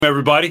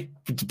Everybody,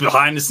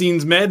 behind the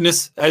scenes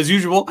madness as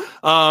usual.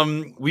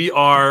 We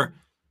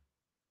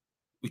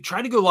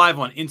try to go live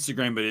on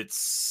Instagram, but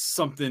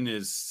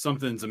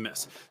something's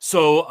amiss.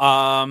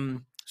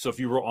 So if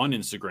you were on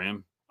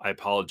Instagram, I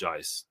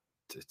apologize.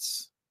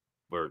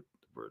 We're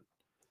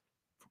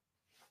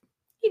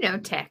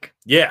tech.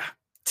 Yeah,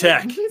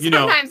 tech.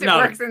 Sometimes it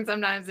works and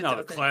sometimes it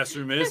doesn't. The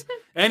classroom is.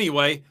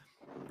 Anyway,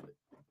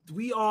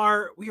 we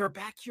are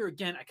back here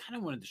again. I kind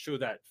of wanted to show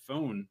that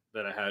phone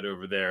that I had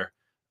over there.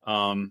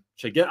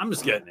 Should I get? I'm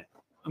just getting it.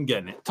 I'm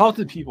getting it. Talk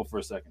to the people for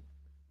a second.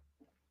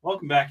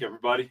 Welcome back,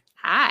 everybody.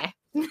 Hi.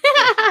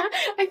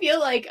 I feel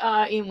like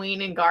in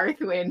Wayne and Garth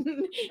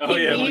when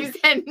he leaves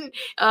and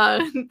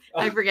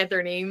I forget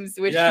their names,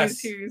 which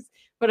who's,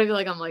 but I feel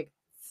like I'm like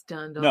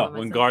stunned. No,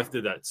 when Garth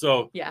did that.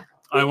 So yeah,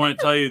 I want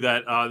to tell you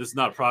that this is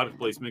not a product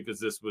placement because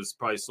this was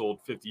probably sold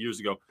 50 years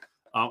ago.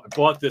 I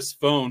bought this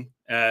phone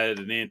at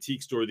an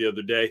antique store the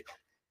other day,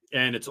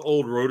 and it's an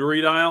old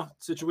rotary dial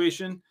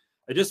situation.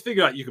 I just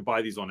figured out you could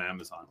buy these on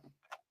Amazon.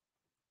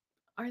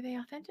 Are they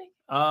authentic?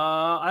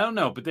 I don't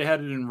know, but they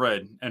had it in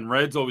red, and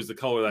red's always the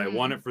color that I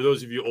wanted. For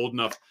those of you old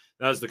enough,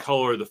 that's the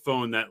color of the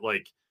phone that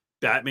like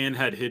Batman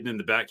had hidden in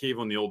the Batcave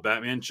on the old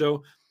Batman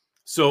show.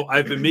 So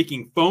I've been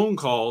making phone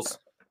calls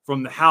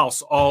from the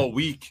house all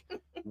week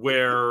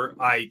where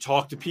I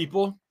talk to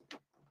people.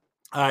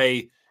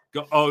 I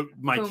go, oh,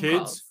 my phone kids.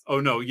 Calls. Oh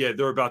no, yeah,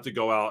 they're about to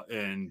go out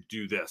and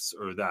do this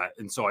or that.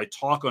 And so I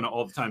talk on it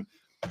all the time.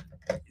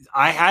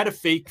 I had a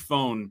fake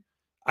phone.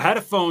 I had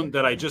a phone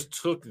that I just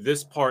took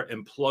this part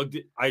and plugged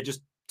it. I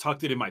just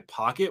tucked it in my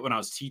pocket when I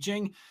was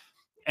teaching.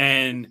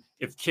 And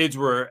if kids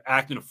were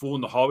acting a fool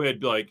in the hallway, I'd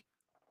be like,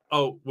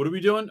 oh, what are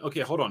we doing? Okay,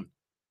 hold on.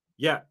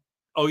 Yeah.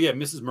 Oh yeah,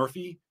 Mrs.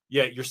 Murphy.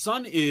 Yeah, your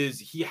son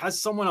he has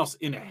someone else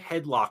in a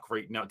headlock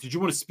right now. Did you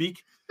want to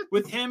speak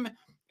with him?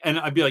 And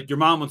I'd be like, your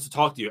mom wants to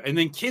talk to you. And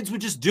then kids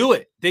would just do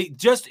it.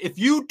 If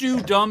you do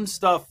dumb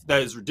stuff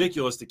that is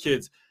ridiculous to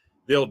kids,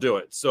 they'll do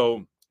it.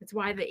 So it's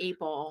why the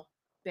 8-ball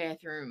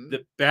bathroom.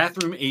 The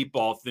bathroom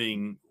 8-ball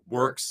thing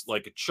works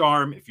like a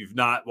charm. If you've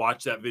not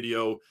watched that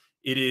video,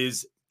 it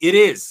is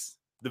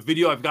the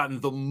video I've gotten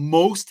the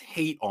most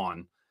hate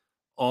on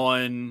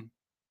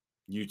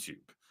YouTube.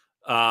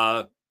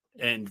 But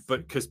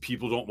because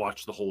people don't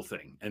watch the whole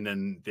thing, and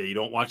then they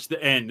don't watch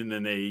the end, and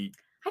then I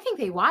think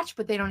they watch,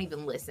 but they don't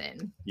even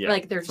listen. Yeah.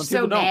 Like they're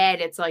so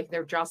mad. It's like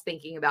they're just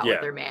thinking about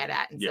what they're mad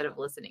at instead of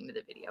listening to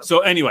the video. So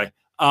anyway,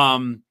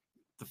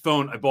 the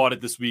phone, I bought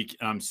it this week,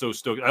 and I'm so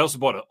stoked. I also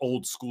bought an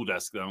old school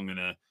desk that I'm going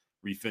to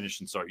refinish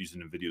and start using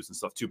in videos and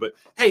stuff too. But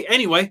hey,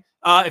 anyway,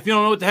 if you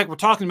don't know what the heck we're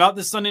talking about,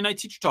 this Sunday Night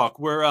Teacher Talk,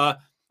 where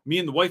me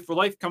and the wife for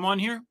life come on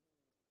here.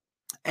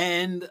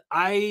 And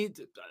I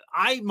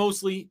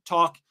mostly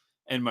talk,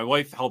 and my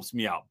wife helps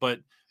me out.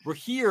 But we're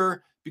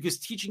here because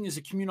teaching is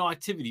a communal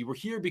activity. We're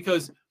here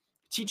because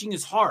teaching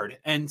is hard.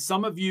 And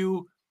some of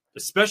you,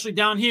 especially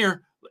down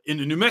here in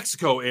the New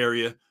Mexico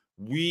area,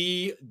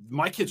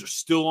 my kids are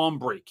still on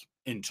break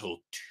until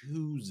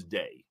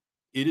Tuesday.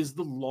 It is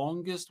the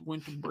longest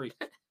winter break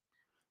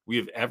we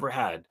have ever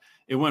had.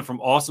 It went from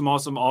awesome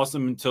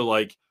until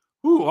like,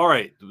 ooh, all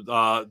right.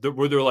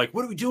 Where they're like,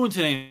 what are we doing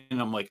today?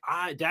 And I'm like,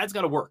 Dad's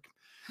got to work.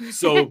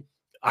 So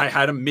I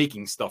had them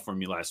making stuff for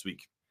me last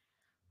week.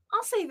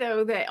 I'll say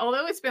though that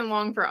although it's been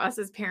long for us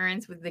as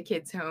parents with the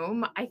kids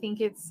home, I think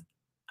it's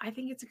a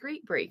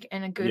great break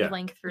and a good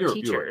length for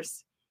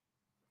teachers.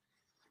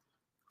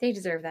 They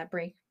deserve that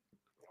break.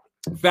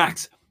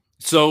 Facts.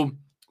 So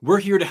we're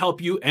here to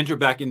help you enter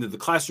back into the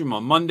classroom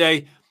on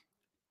Monday.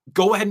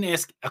 Go ahead and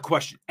ask a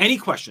question, any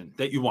question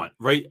that you want,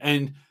 right?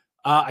 And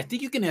I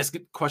think you can ask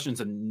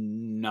questions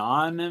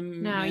anonymous.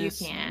 No, you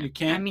can't. You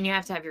can't? I mean, you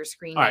have to have your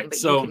screen name,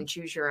 but you can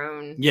choose your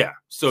own. Yeah.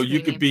 So you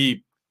could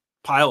be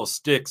pile of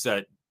sticks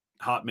at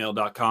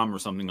hotmail.com or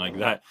something like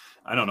that.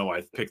 I don't know why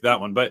I picked that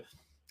one, but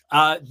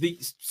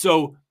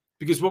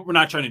because what we're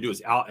not trying to do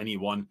is out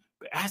anyone,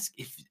 but ask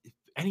if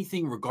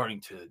anything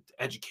regarding to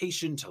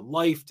education, to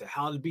life, to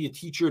how to be a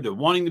teacher, to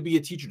wanting to be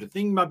a teacher, to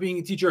thinking about being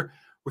a teacher.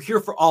 We're here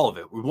for all of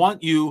it. We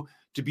want you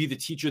to be the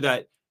teacher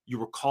that you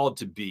were called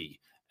to be.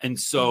 And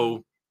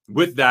so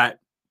with that,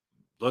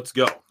 let's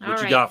go.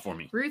 What you got for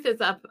me? Ruth is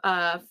up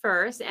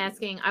first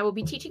asking, I will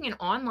be teaching an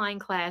online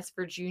class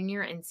for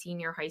junior and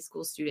senior high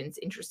school students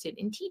interested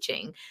in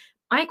teaching.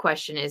 My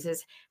question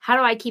is how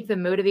do I keep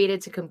them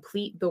motivated to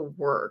complete the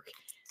work?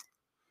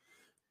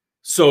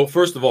 So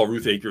first of all,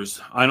 Ruth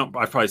Akers, I've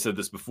probably said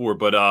this before,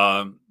 but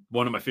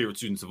one of my favorite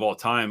students of all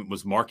time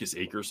was Marcus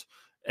Akers.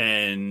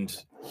 And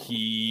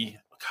he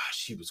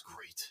was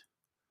great.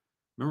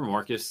 Remember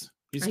Marcus?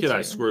 He's the kid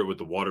I squirted with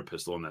the water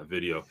pistol in that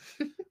video.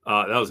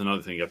 That was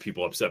another thing that got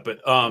people upset. But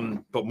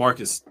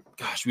Marcus,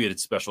 we had a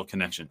special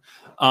connection.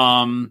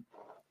 All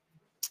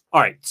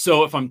right.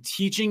 So if I'm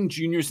teaching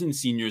juniors and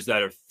seniors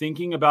that are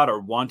thinking about or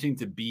wanting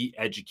to be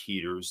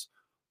educators,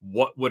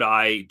 what would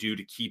I do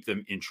to keep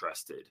them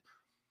interested?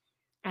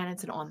 And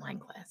it's an online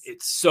class.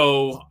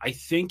 I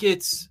think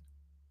it's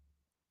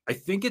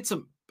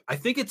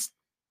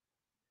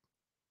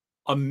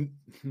a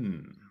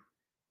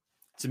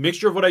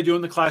mixture of what I do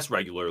in the class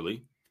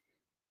regularly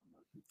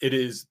it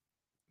is,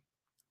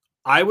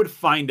 I would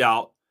find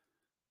out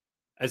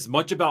as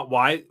much about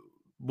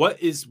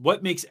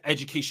what makes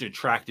education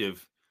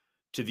attractive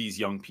to these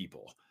young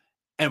people,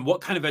 and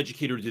what kind of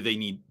educator do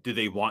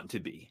they want to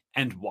be,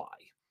 and why.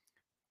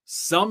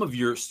 Some of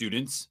your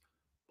students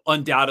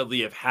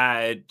undoubtedly have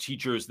had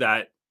teachers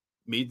that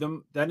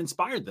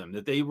inspired them,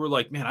 that they were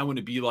like, man, I want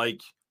to be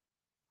like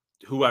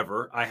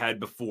whoever I had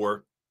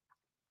before.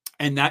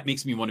 And that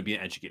makes me want to be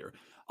an educator.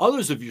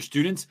 Others of your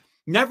students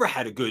never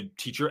had a good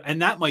teacher.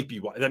 And that might be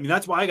why. I mean,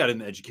 that's why I got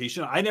into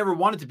education. I never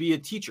wanted to be a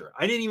teacher.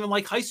 I didn't even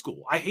like high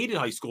school. I hated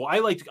high school. I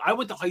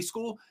went to high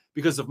school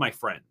because of my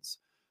friends.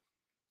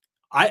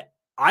 I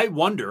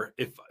wonder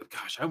if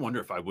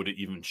I would have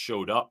even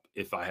showed up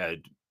if I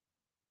had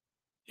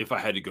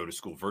to go to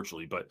school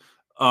virtually. But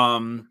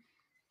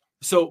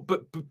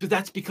but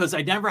that's because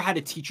I never had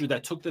a teacher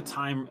that took the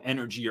time,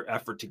 energy, or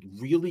effort to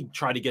really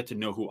try to get to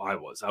know who I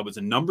was. I was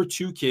a number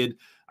 2 kid.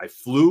 I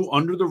flew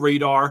under the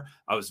radar.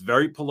 I was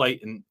very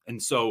polite.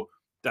 And so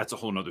that's a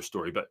whole nother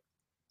story. But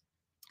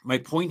my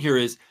point here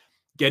is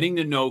getting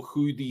to know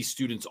who these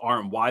students are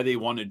and why they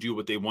want to do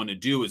what they want to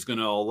do is going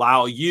to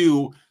allow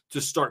you to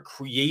start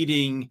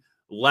creating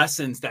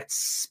lessons that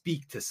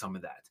speak to some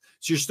of that.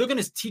 So you're still going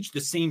to teach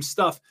the same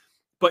stuff,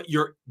 but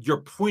your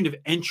point of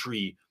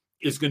entry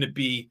is going to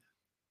be,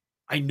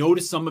 I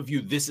notice some of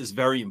you, this is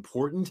very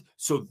important.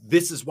 So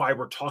this is why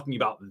we're talking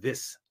about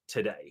this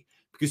today,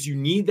 because you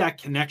need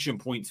that connection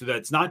point so that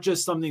it's not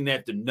just something they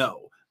have to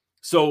know.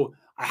 So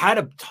I had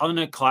a ton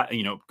of class,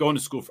 going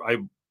to school. I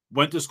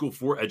went to school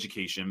for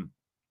education,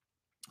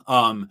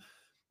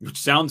 which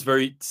sounds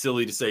very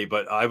silly to say,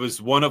 but I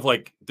was one of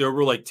there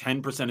were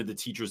 10% of the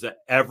teachers that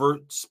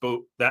ever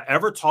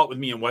taught with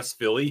me in West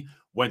Philly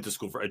went to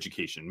school for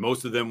education.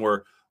 Most of them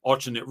were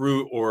alternate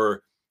route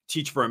or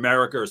Teach for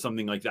America or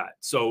something like that.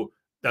 So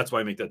that's why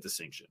I make that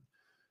distinction.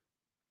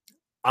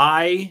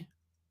 I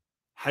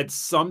had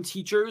some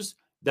teachers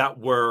that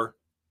were,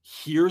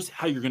 here's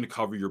how you're going to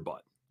cover your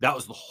butt. That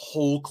was the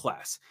whole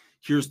class.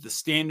 Here's the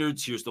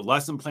standards. Here's the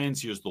lesson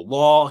plans. Here's the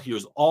law.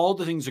 Here's all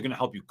the things that are going to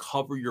help you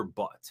cover your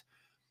butt.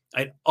 I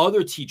had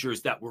other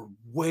teachers that were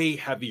way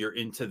heavier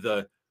into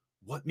the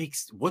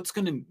what's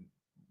going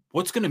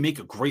to make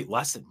a great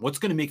lesson? What's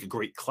going to make a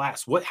great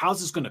class?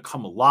 How's this going to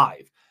come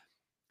alive?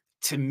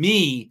 To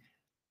me,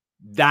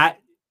 that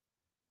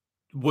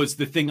was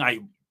the thing I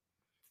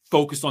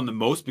focused on the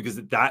most because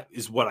that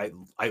is what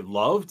I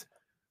loved.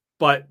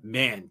 But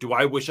man, do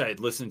I wish I had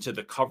listened to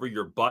the cover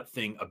your butt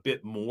thing a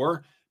bit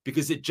more,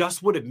 because it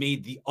just would have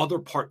made the other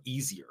part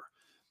easier.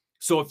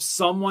 So if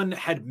someone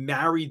had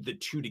married the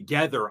two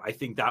together, I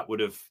think that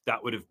would have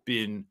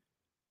been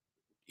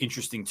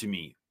interesting to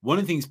me. One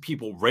of the things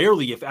people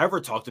rarely, if ever,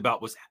 talked about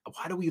was,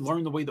 why do we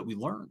learn the way that we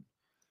learn?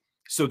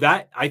 So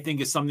that, I think,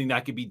 is something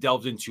that could be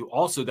delved into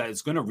also, that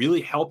is going to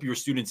really help your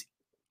students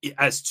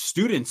as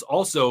students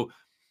also.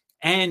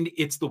 And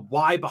it's the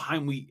why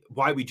behind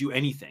why we do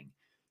anything.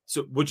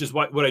 So, which is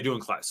what I do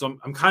in class. So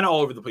I'm kind of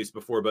all over the place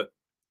before, but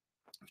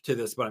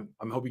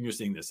I'm hoping you're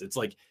seeing this. It's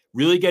like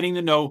really getting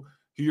to know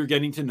who you're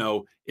getting to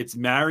know. It's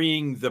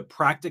marrying the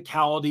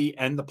practicality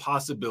and the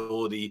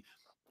possibility.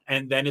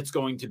 And then it's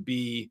going to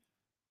be,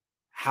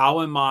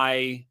 how am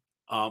I,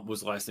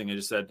 was the last thing I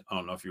just said. I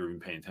don't know if you were even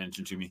paying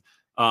attention to me.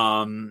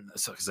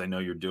 So, cause I know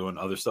you're doing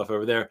other stuff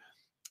over there.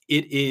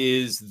 It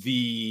is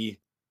the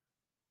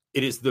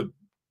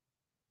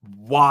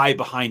why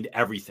behind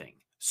everything.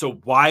 So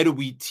why do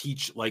we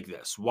teach like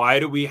this? Why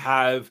do we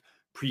have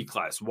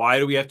pre-class? Why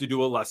do we have to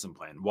do a lesson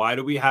plan? Why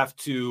do we have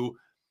to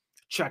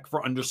check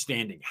for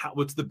understanding?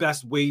 What's the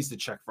best ways to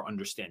check for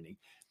understanding?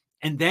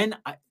 And then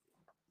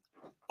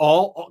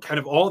all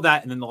that.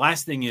 And then the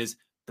last thing is,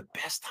 the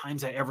best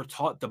times I ever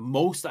taught, the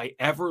most I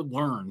ever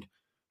learned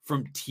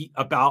from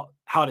about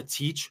how to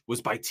teach was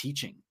by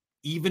teaching.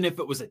 Even if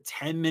it was a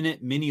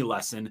 10-minute mini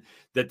lesson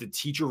that the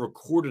teacher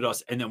recorded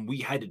us and then we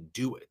had to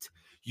do it.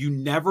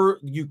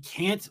 You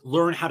can't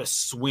learn how to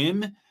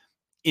swim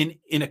in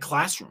a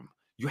classroom.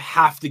 You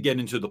have to get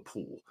into the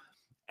pool.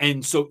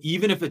 And so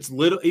even if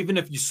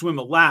you swim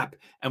a lap,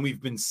 and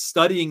we've been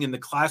studying in the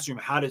classroom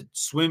how to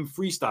swim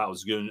freestyle,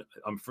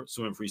 I'm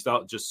swimming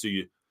freestyle just so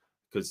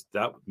because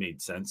that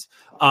made sense.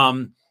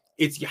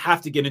 You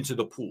have to get into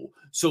the pool.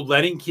 So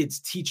letting kids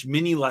teach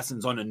mini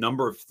lessons on a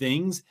number of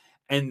things,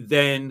 and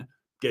then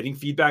getting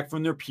feedback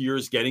from their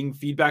peers, getting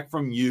feedback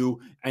from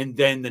you, and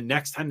then the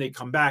next time they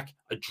come back,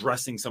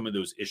 addressing some of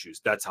those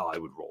issues. That's how I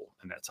would roll,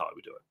 and that's how I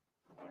would do it.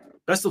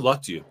 Best of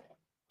luck to you.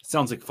 It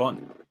sounds like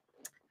fun.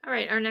 All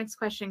right, our next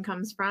question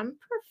comes from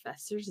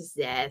Professor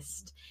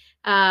Zest,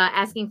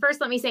 asking,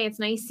 first, let me say it's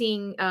nice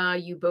seeing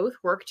you both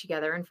work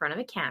together in front of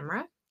a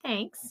camera.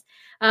 Thanks.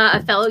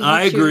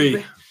 I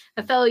agree.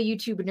 A fellow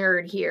YouTube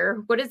nerd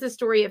here. What is the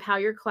story of how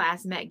your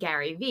class met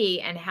Gary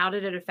Vee, and how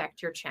did it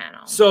affect your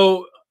channel?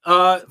 So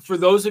for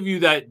those of you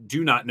that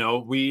do not know,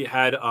 we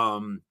had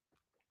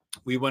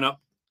we went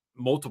up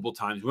multiple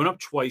times. We went up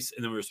twice,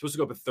 and then we were supposed to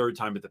go up a third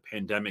time, but the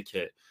pandemic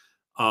hit.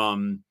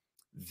 To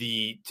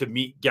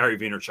meet Gary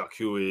Vaynerchuk,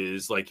 who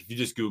is, like, if you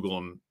just Google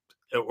him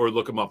or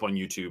look him up on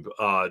YouTube,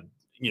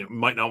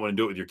 might not want to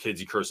do it with your kids.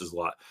 He curses a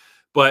lot.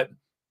 But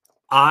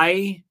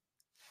I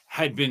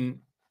had been,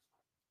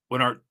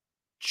 when our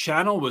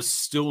channel was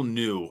still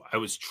new, I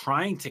was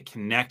trying to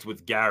connect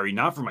with Gary,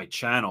 not for my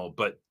channel,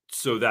 but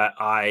so that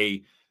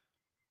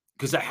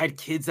because I had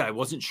kids that I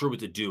wasn't sure what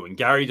to do. And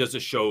Gary does a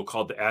show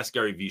called the Ask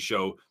Gary V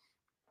Show.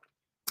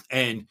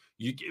 And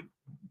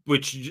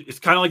which is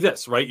kind of like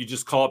this, right? You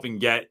just call up and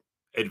get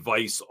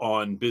advice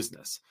on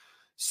business.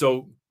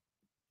 So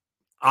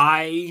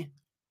me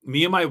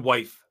and my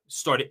wife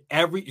started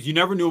you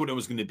never knew what it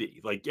was going to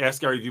be. Like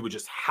Ask Gary V would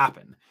just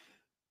happen.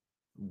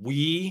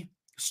 We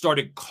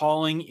started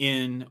calling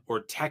in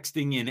or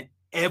texting in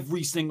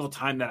every single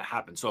time that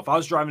happened. So if I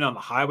was driving down the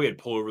highway, I'd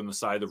pull over on the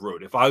side of the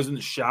road. If I was in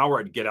the shower,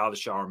 I'd get out of the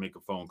shower and make a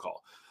phone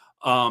call.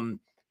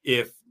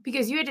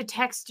 Because you had to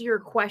text your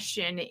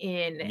question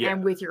in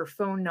and with your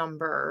phone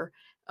number,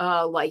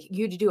 like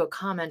you had to do a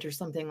comment or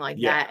something like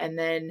that. And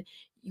then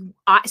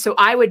so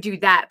I would do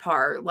that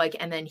part, like,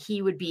 and then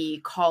he would be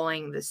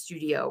calling the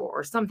studio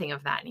or something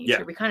of that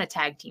nature. We kind of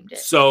tag teamed it.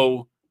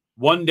 So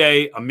one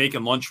day I'm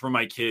making lunch for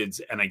my kids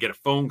and I get a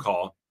phone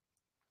call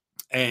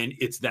and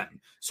it's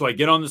them. So I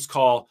get on this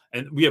call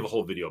and we have a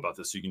whole video about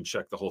this, so you can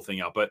check the whole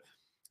thing out. But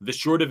the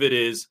short of it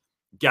is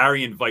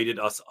Gary invited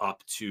us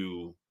up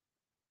to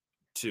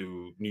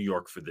New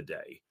York for the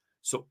day.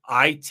 So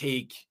I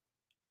take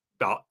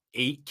about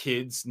 9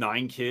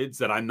 kids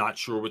that I'm not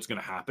sure what's going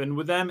to happen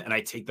with them. And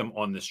I take them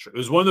on this trip. It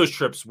was one of those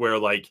trips where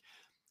like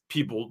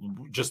people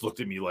just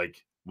looked at me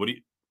like,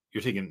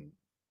 you're taking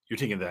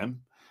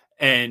them.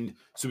 And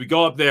so we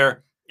go up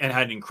there and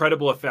had an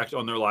incredible effect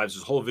on their lives.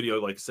 There's a whole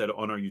video, like I said,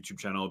 on our YouTube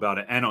channel about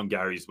it and on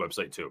Gary's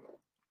website too.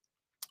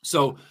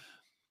 So,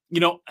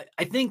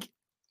 I think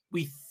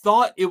we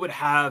thought it would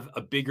have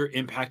a bigger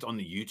impact on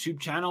the YouTube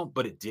channel,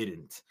 but it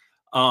didn't.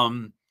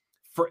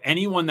 For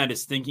anyone that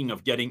is thinking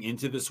of getting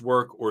into this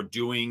work or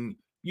doing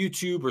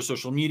YouTube or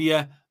social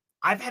media,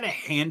 I've had a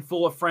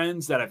handful of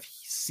friends that have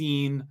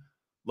seen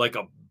like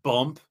a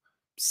bump,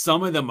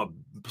 some of them a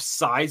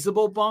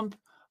sizable bump,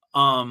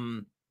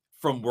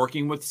 from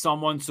working with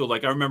someone. So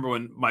like, I remember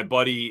when my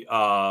buddy,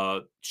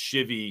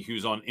 Shivy,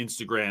 who's on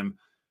Instagram,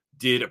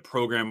 did a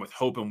program with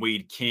Hope and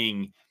Wade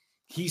King,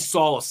 he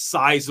saw a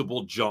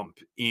sizable jump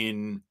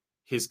in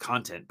his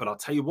content. But I'll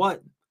tell you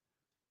what,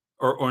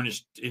 or in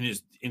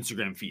his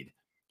Instagram feed,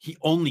 he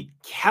only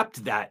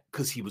kept that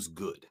because he was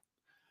good.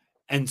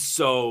 And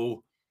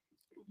so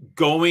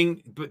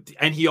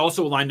and he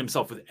also aligned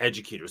himself with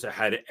educators that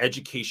had an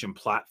education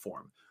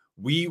platform.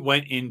 We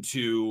went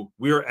into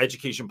our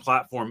education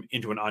platform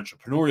into an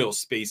entrepreneurial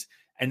space,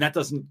 and that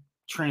doesn't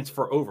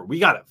transfer over.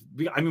 We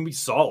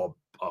saw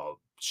a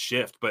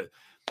shift, but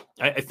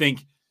I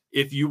think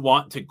if you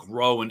want to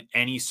grow in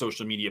any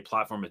social media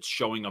platform, it's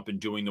showing up and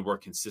doing the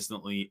work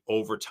consistently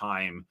over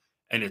time,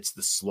 and it's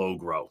the slow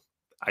grow.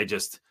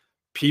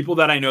 People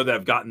that I know that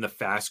have gotten the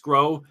fast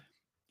grow,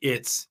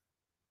 it's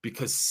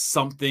because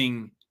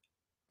something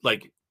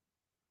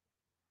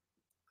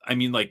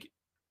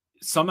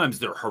sometimes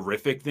they're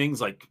horrific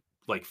things like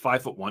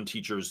 5'1"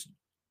 teacher's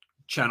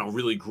channel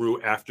really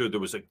grew after there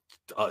was a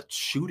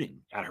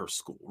shooting at her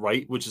school,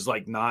 right? Which is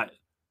like not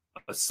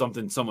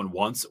something someone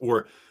wants,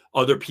 or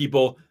other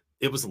people,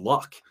 it was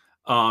luck.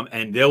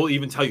 And they'll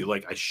even tell you,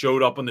 like, I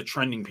showed up on the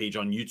trending page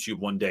on YouTube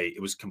one day.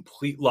 It was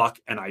complete luck.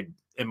 And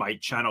my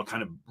channel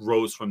kind of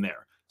rose from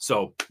there.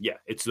 So yeah,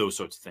 it's those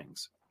sorts of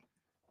things.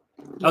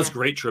 That was a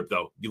great trip,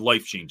 though.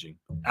 Life-changing.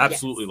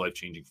 Absolutely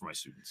life-changing for my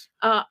students.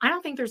 I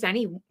don't think there's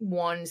any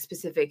one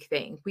specific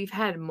thing. We've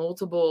had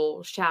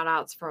multiple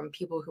shout-outs from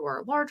people who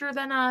are larger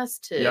than us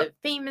to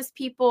famous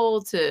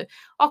people to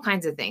all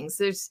kinds of things.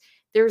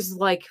 There's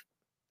like,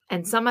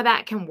 and some of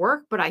that can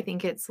work, but I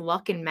think it's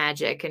luck and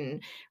magic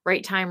and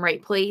right time,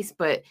 right place.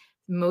 But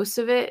most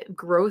of it,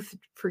 growth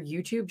for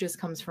YouTube, just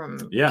comes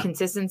from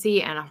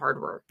consistency and hard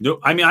work. No,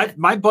 I mean,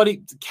 my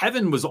buddy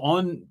Kevin was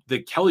on the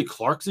Kelly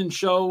Clarkson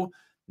show.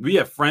 We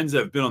have friends that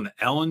have been on the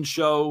Ellen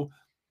show.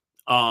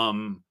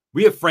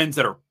 We have friends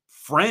that are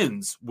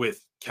friends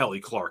with Kelly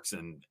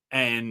Clarkson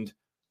and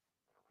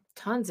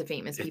tons of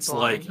famous people. It's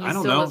like, I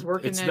don't know.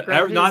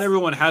 Not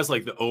everyone has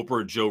like the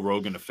Oprah Joe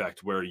Rogan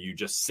effect where you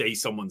just say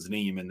someone's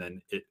name and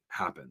then it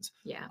happens.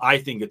 Yeah. I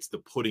think it's the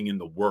putting in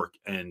the work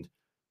and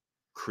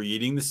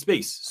creating the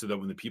space so that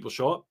when the people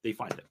show up, they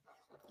find it.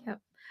 Yep.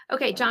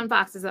 Okay, John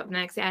Fox is up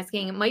next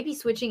asking, might be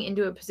switching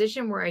into a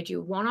position where I do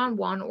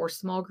one-on-one or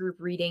small group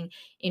reading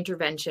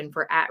intervention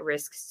for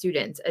at-risk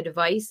students,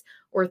 advice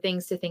or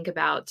things to think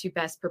about to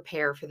best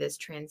prepare for this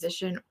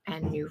transition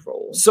and new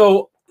role.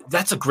 So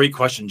that's a great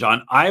question,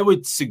 John. I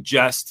would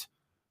suggest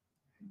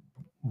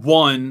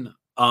one,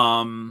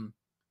 trying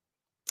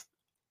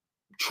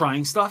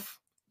stuff.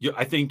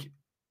 I think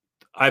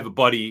I have a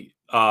buddy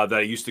that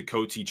I used to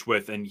co-teach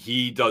with, and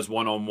he does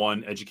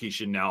one-on-one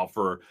education now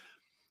for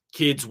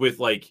kids with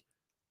like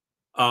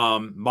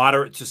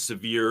moderate to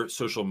severe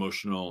social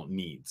emotional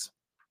needs.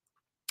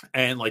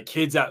 And like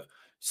kids that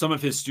some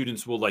of his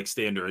students will like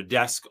stay under a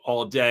desk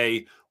all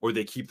day, or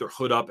they keep their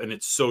hood up and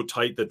it's so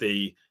tight that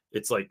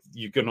it's like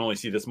you can only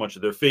see this much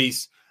of their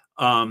face,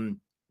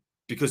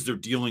 because they're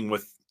dealing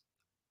with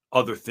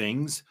other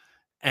things.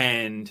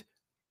 And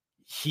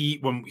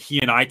when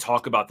he and I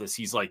talk about this,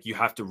 he's like, you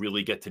have to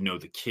really get to know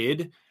the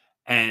kid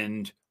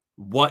and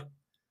what's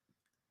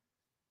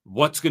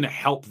going to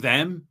help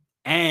them,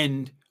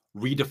 and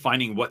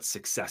redefining what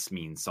success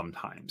means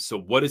sometimes. So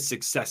what does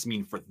success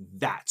mean for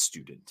that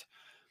student?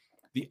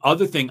 The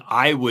other thing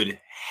I would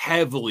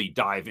heavily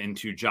dive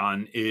into,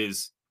 John,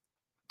 is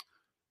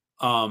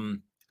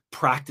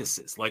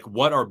practices. Like,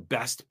 what are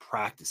best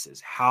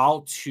practices?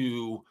 How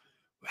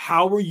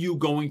are you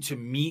going to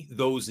meet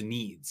those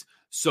needs?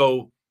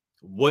 So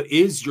what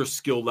is your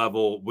skill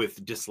level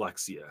with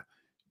dyslexia?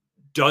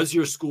 Does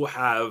your school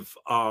have,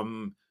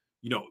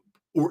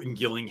 Orton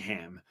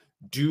Gillingham?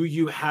 Do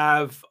you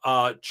have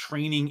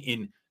training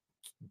in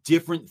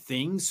different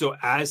things? So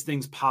as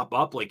things pop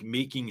up, like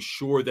making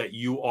sure that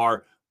you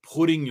are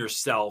putting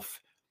yourself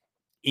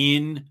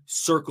in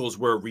circles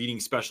where reading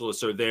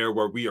specialists are there,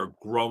 where we are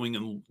growing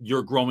and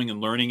you're growing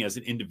and learning as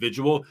an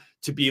individual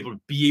to be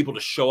able to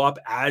show up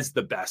as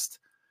the best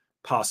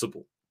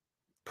possible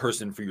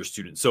person for your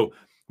students. So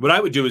what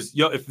I would do is,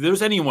 if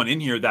there's anyone in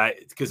here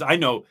because I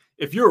know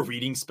if you're a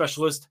reading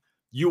specialist,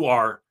 you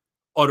are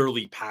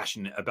utterly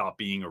passionate about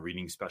being a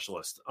reading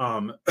specialist.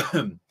 One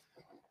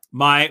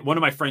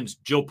of my friends,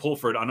 Jill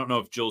Pulford, I don't know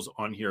if Jill's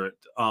on here,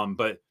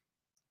 but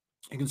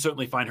you can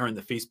certainly find her in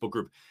the Facebook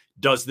group,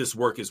 does this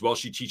work as well.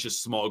 She teaches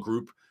small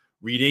group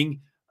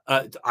reading.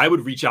 I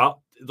would reach out.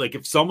 Like,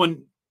 if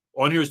someone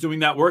on here is doing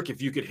that work,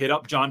 if you could hit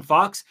up John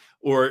Fox,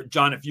 or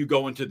John, if you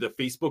go into the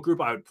Facebook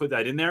group, I would put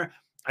that in there.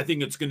 I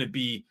think it's going to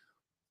be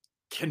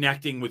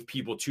connecting with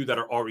people too that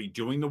are already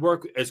doing the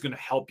work is going to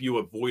help you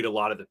avoid a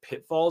lot of the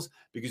pitfalls,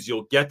 because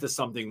you'll get to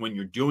something when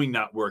you're doing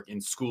that work in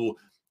school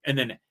and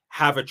then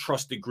have a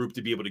trusted group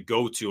to be able to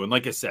go to. And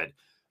like I said,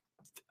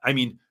 I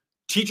mean,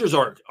 teachers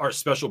are a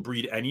special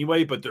breed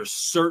anyway, but there's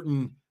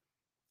certain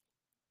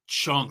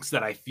chunks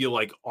that I feel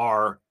like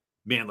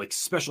like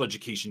special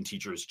education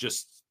teachers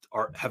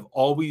have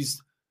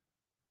always,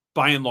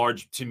 by and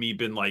large, to me,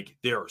 been like,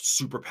 they're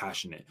super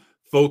passionate.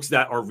 Folks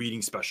that are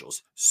reading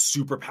specials,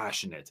 super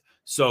passionate.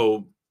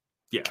 So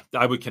yeah,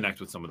 I would connect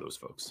with some of those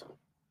folks.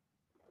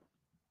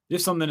 You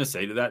have something to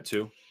say to that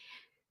too?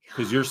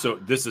 Because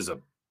this is a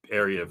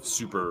area of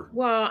super.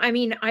 Well, I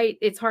mean,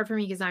 it's hard for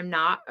me because I'm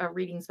not a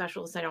reading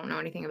specialist. I don't know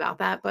anything about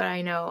that, but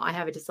I know I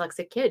have a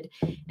dyslexic kid,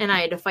 and I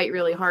had to fight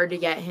really hard to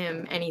get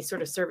him any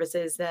sort of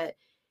services that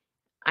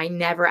I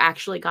never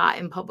actually got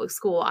in public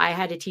school. I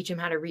had to teach him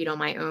how to read on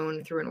my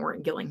own through an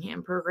Orton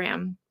Gillingham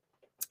program.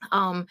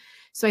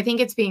 So I think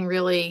it's being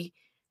really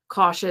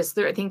cautious.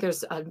 I think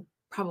there's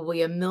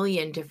probably a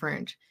million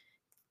different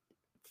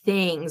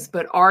things,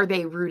 but are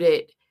they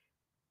rooted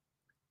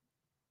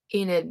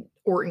in an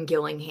Orton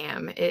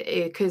Gillingham?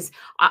 Because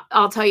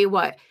I'll tell you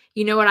what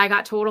I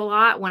got told a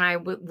lot when I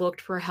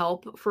looked for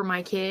help for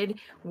my kid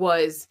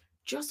was,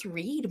 just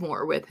read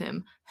more with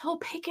him. He'll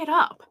pick it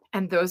up.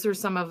 And those are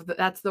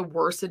that's the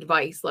worst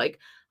advice. Like,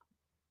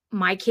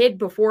 my kid,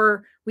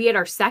 before we had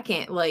our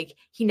second, like,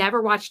 he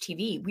never watched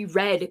TV. We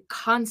read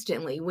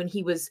constantly. When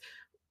he was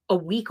a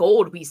week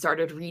old, we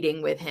started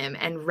reading with him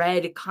and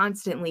read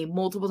constantly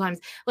multiple times.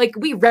 Like,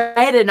 we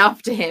read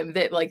enough to him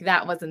that, like,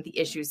 that wasn't the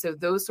issue. So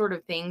those sort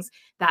of things,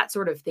 that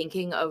sort of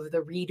thinking of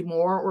the read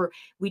more, or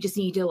we just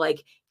need to,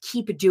 like,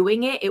 keep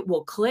doing it, it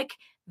will click.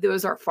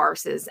 Those are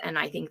farces. And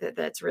I think that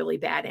that's really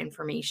bad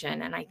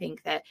information. And I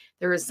think that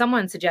there is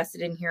someone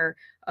suggested in here,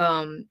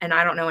 and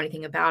I don't know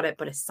anything about it,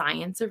 but a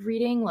science of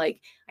reading.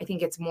 Like, I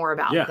think it's more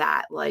about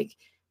that. Like,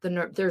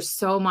 there's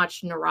so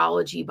much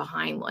neurology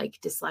behind, like,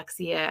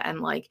 dyslexia, and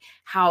like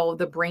how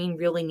the brain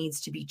really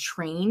needs to be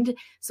trained.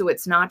 So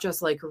it's not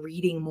just like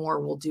reading more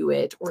will do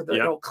it, or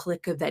it'll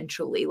click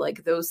eventually.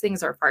 Like, those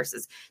things are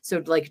farces.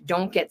 So, like,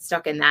 don't get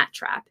stuck in that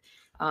trap.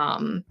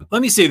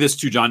 Let me say this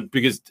too, John,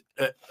 because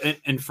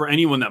and for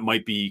anyone that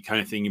might be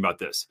kind of thinking about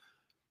this,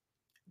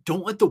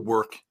 don't let the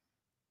work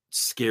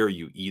scare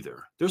you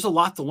either. There's a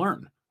lot to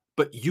learn,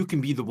 but you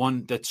can be the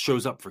one that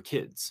shows up for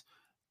kids,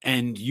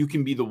 and you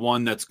can be the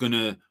one that's going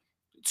to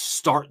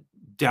start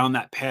down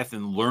that path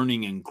and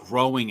learning and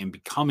growing and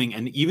becoming.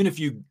 And even if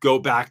you go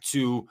back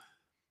to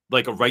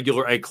like a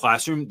regular ed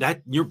classroom,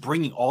 that you're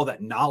bringing all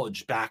that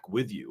knowledge back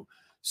with you.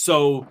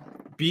 So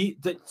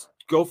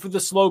go for the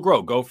slow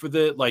grow, go for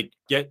the, like,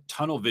 get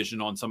tunnel vision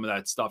on some of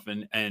that stuff.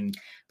 And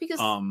because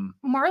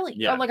Marley,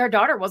 like, our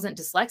daughter wasn't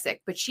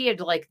dyslexic, but she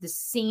had, like, the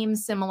same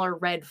similar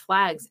red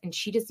flags, and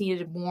she just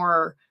needed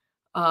more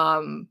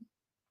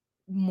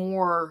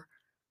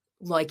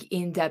like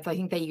in-depth. I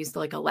think they used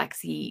like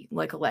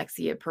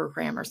Alexia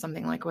program or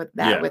something like with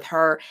that with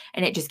her.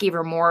 And it just gave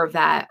her more of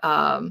that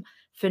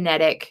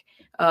phonemic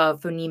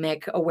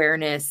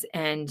awareness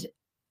and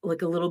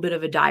like a little bit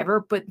of a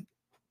diver, but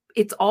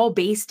it's all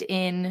based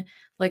in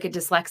like a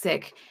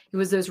dyslexic. It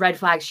was those red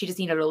flags. She just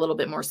needed a little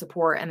bit more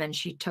support, and then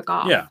she took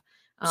off. Yeah.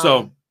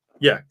 So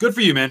good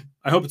for you, man.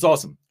 I hope it's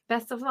awesome.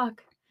 Best of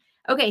luck.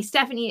 Okay.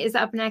 Stephanie is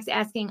up next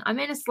asking, I'm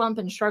in a slump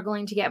and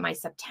struggling to get my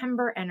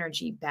September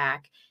energy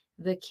back.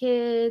 The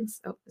kids,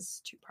 this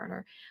is a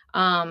two-parter.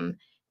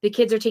 The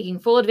kids are taking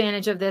full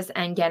advantage of this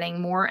and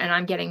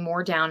I'm getting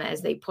more down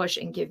as they push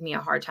and give me a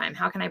hard time.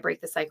 How can I break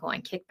the cycle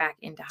and kick back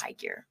into high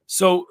gear?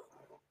 So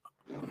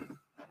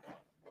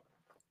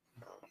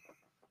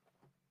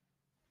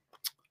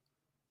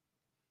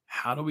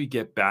how do we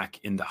get back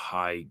into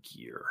high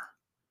gear?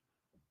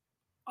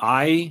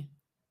 I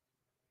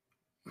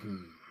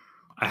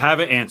have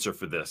an answer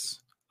for this.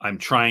 I'm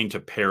trying to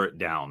pare it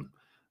down.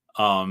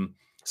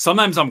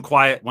 Sometimes I'm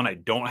quiet when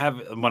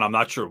when I'm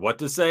not sure what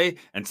to say,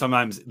 and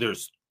sometimes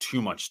there's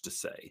too much to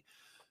say.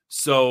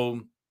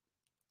 So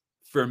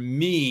for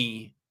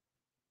me,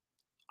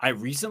 I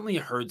recently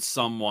heard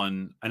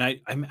someone, and I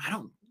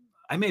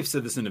may have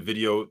said this in a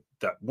video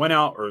that went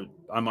out, or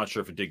I'm not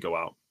sure if it did go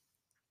out,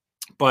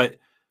 but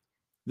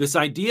this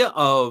idea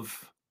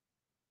of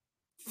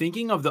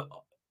thinking of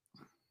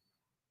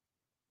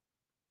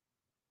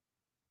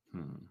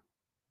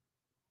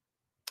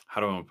how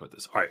do I want to put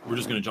this? All right, we're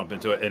just going to jump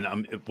into it,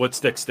 and what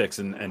sticks,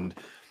 and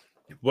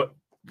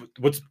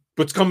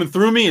what's coming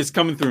through me is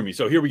coming through me.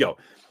 So here we go.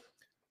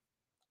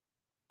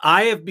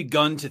 I have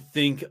begun to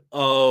think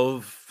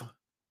of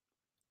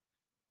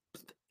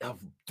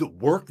the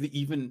work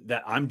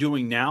that I'm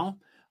doing now.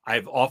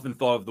 I've often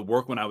thought of the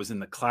work when I was in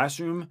the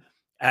classroom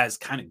as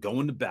kind of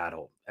going to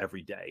battle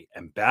every day,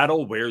 and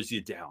battle wears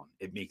you down.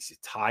 It makes you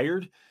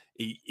tired.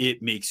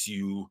 It makes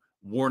you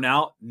worn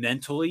out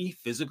mentally,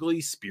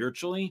 physically,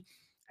 spiritually.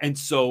 And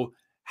so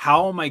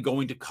how am I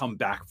going to come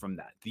back from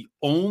that? The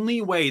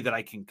only way that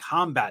I can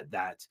combat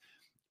that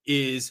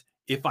is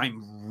if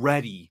I'm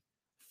ready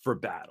for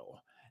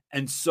battle.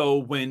 And so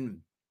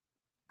when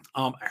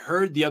I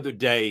heard the other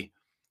day,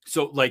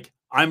 so like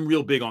I'm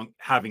real big on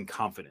having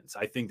confidence.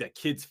 I think that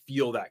kids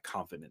feel that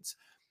confidence.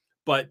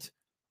 But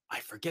I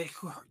forget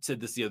who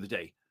said this the other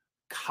day.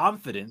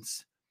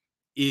 Confidence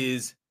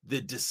is the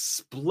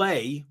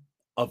display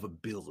of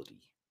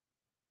ability.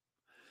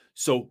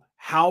 So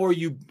how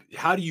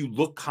do you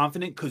look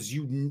confident? Because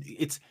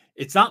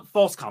it's not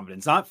false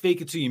confidence, not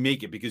fake it till you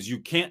make it, because you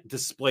can't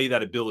display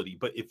that ability.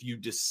 But if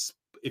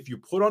you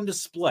put on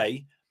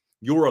display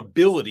your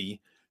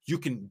ability, you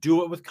can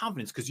do it with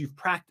confidence because you've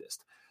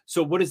practiced.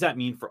 So what does that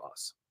mean for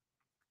us?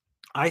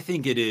 I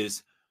think it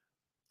is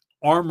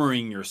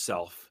armoring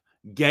yourself,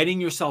 getting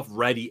yourself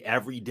ready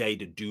every day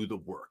to do the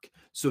work.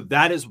 So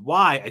that is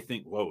why I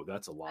think, whoa,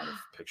 that's a lot of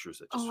pictures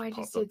that just I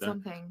just did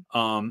something.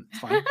 It's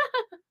fine.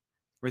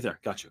 Right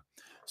there. Got you.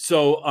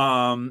 So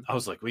I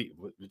was like, wait,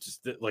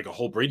 just like a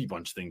whole Brady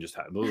Bunch thing just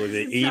happened. Like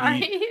an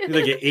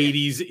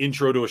 80s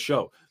intro to a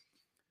show.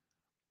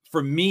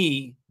 For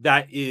me,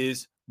 that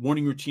is,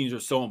 morning routines are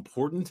so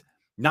important,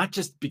 not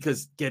just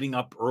because getting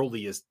up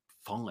early is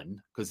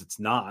fun, because it's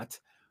not.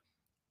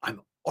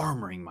 I'm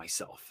armoring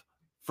myself.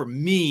 For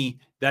me,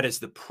 that is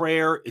the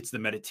prayer, it's the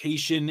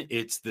meditation,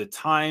 it's the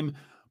time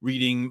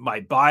reading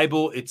my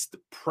Bible, it's the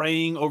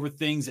praying over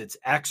things, it's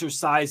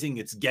exercising,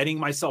 it's getting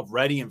myself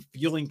ready and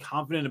feeling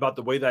confident about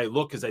the way that I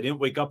look because I didn't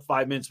wake up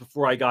 5 minutes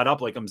before I got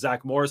up like I'm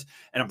Zach Morris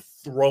and I'm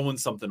throwing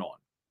something on.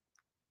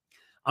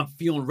 I'm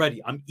feeling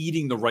ready. I'm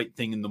eating the right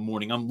thing in the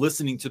morning. I'm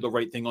listening to the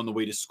right thing on the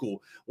way to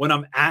school. When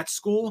I'm at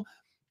school,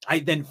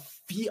 I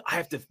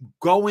have to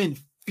go in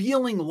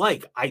feeling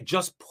like I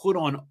just put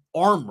on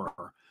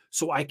armor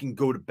so I can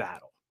go to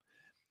battle.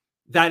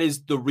 That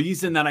is the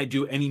reason that I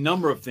do any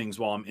number of things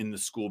while I'm in the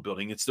school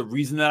building. It's the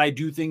reason that I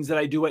do things that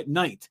I do at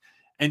night.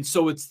 And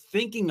so it's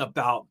thinking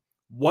about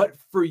what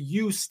for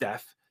you,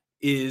 Steph,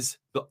 is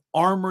the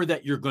armor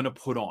that you're going to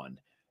put on.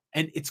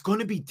 And it's going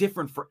to be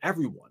different for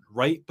everyone,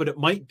 right? But it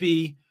might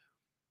be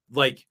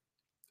like,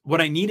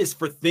 what I need is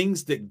for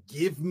things that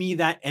give me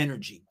that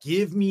energy,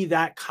 give me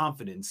that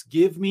confidence,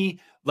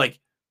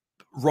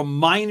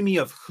 remind me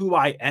of who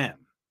I am.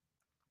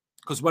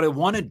 Because what I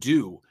want to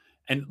do,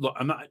 and look,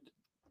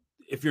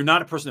 if you're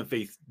not a person of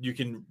faith, you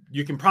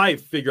can probably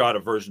figure out a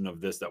version of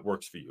this that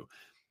works for you.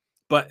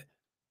 But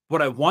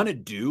what I want to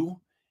do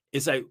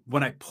is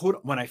when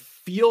I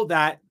feel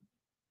that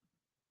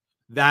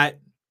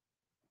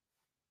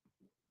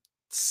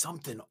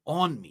something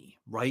on me,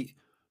 right?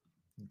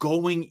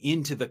 Going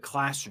into the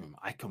classroom,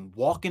 I can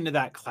walk into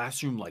that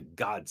classroom like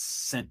God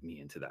sent me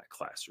into that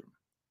classroom.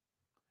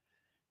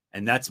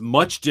 And that's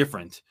much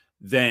different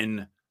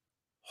than,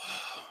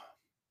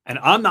 and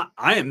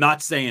I am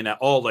not saying at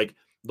all, like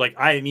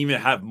I didn't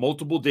even have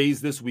multiple days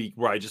this week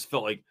where I just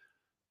felt like,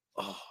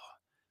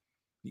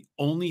 the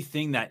only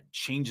thing that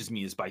changes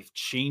me is by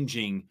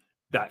changing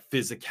that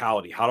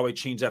physicality. How do I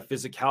change that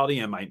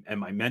physicality and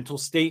my mental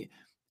state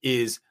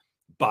is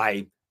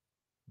by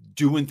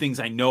doing things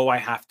I know I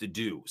have to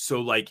do.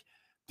 So like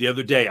the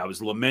other day I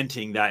was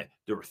lamenting that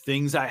there were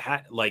things I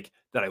had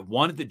that I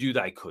wanted to do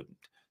that I couldn't.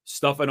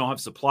 Stuff I don't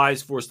have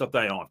supplies for, stuff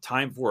that I don't have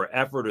time for, or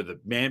effort, or the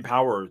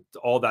manpower, or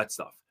all that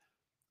stuff.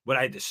 What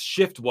I had to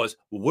shift was,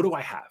 well, what do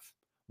I have?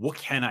 What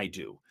can I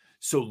do?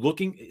 So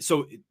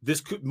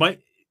this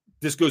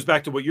goes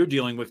back to what you're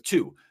dealing with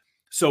too.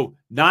 So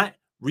not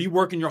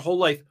reworking your whole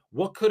life.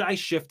 What could I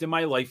shift in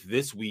my life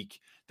this week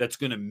that's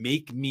going to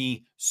make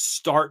me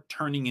start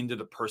turning into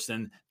the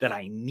person that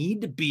I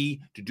need to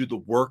be to do the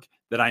work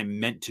that I'm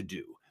meant to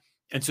do?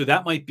 And so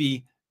that might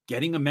be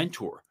getting a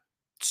mentor,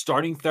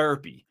 starting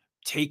therapy,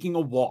 taking a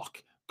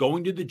walk,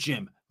 going to the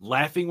gym,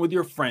 laughing with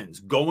your friends,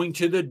 going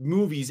to the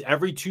movies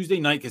every Tuesday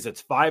night because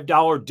it's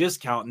 $5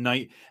 discount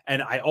night.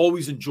 And I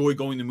always enjoy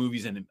going to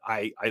movies, and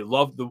I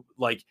love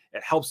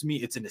it helps me.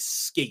 It's an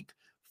escape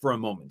for a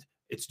moment.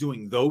 It's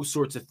doing those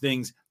sorts of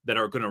things that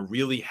are going to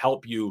really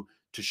help you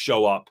to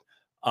show up,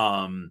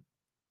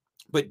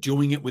 but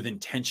doing it with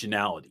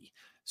intentionality.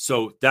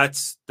 So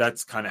that's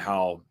kind of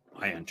how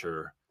I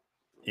enter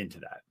into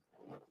that.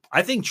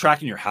 I think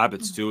tracking your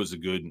habits too is a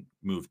good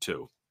move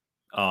too.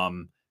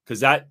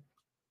 Because I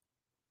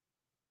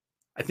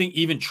think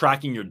even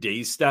tracking your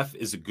days, Steph,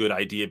 is a good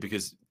idea,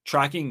 because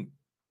tracking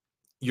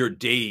your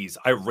days,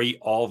 I rate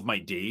all of my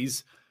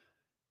days,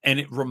 and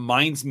it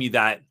reminds me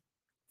that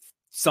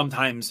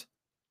sometimes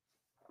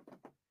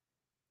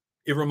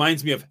it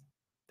reminds me of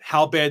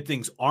how bad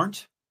things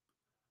aren't.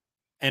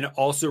 And it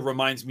also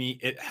reminds me,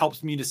 it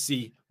helps me to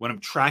see when I'm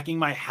tracking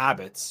my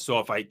habits. So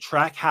if I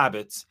track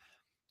habits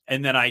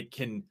and then I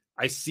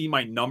see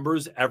my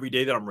numbers every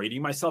day that I'm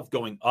rating myself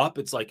going up,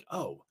 it's like,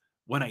 oh,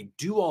 when I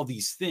do all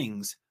these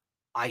things,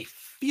 I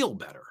feel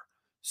better.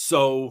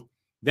 So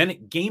then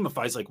it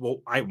gamifies, like,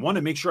 well, I want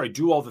to make sure I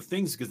do all the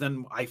things because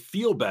then I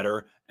feel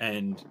better.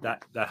 And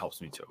that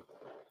helps me too.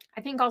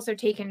 I think also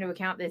take into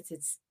account that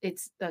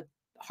it's a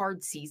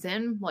hard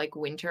season, like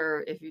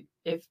winter.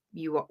 If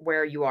you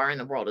where you are in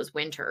the world is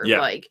winter,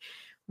 like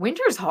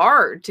winter's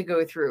hard to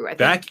go through. I think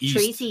back east,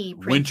 Tracy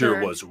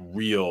winter was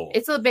real.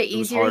 It's a bit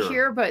easier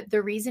here, but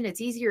the reason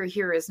it's easier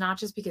here is not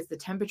just because the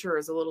temperature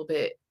is a little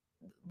bit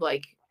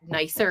like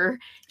nicer.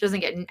 It doesn't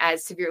get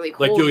as severely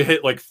cold. Like you'll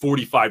hit like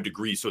 45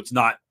 degrees, so it's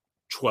not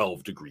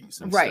 12 degrees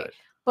instead. Right.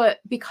 But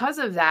because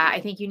of that, I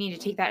think you need to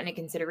take that into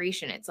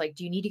consideration. It's like,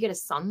 do you need to get a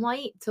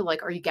sunlight to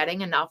like, are you getting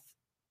enough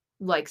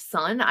like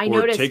sun? I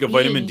noticed take a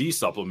vitamin D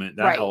supplement.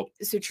 That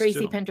helps. So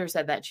Tracy Pinter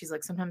said that. She's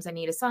like, sometimes I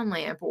need a sun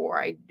lamp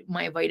or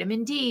my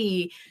vitamin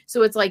D.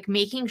 So it's like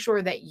making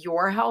sure that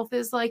your health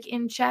is like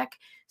in check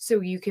so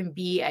you can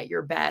be at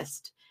your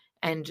best,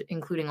 and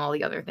including all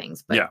the other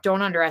things. But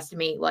don't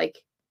underestimate, like,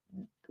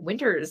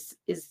 winters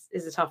is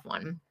a tough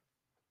one.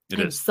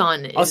 It is.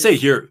 Sun is, I'll say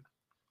here,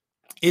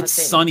 it's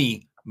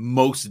sunny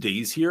most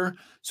days here.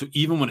 So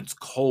even when it's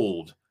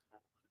cold,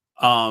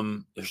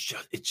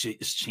 it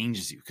just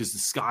changes you, because the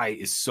sky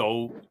is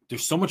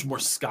there's so much more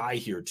sky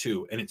here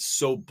too, and it's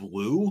so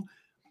blue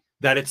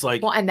that it's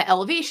like, well, and the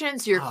elevation,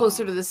 so you're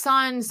closer to the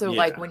sun. So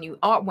like when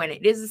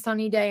it is a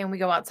sunny day and we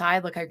go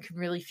outside, like I can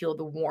really feel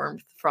the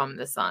warmth from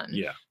the sun.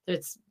 Yeah,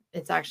 it's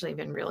actually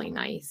been really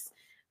nice.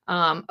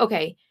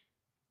 Okay,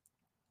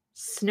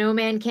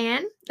 Snowman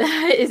Can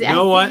is you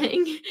know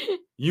asking, what?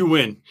 You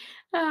win.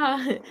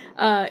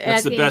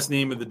 That's the best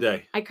name of the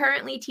day. I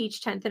currently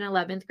teach 10th and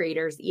 11th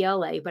graders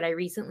ELA, but I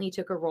recently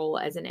took a role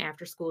as an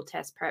after-school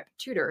test prep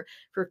tutor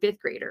for 5th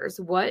graders.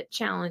 What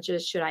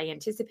challenges should I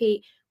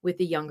anticipate with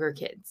the younger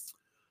kids?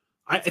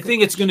 I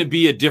think it's going to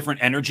be a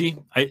different energy.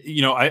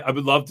 I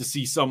would love to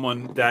see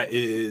someone that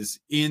is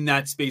in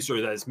that space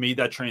or that has made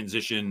that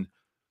transition,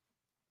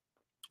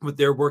 what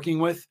they're working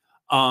with.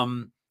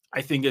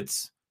 I think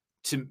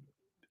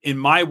in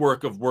my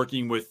work of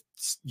working with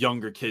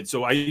younger kids.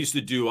 So I used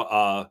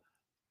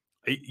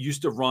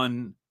to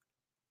run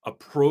a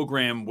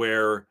program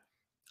where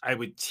I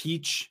would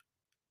teach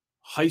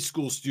high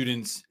school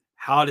students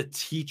how to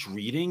teach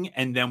reading.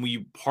 And then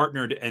we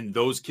partnered, and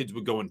those kids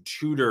would go and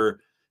tutor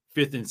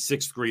 5th and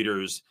 6th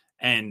graders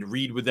and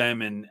read with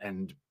them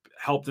and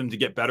help them to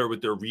get better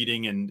with their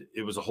reading. And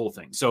it was a whole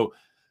thing. So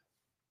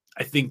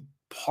I think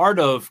I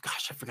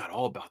forgot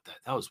all about that.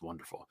 That was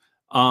wonderful.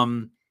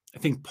 I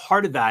think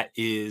part of that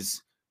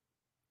is,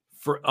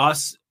 for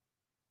us,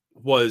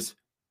 was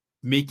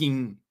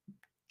making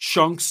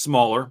chunks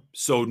smaller.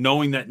 So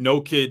knowing that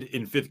no kid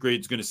in 5th grade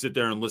is going to sit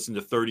there and listen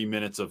to 30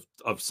 minutes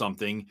of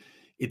something.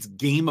 It's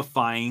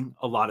gamifying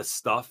a lot of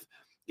stuff.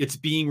 It's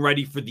being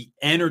ready for the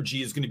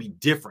energy is going to be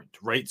different,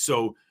 right?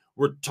 So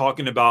we're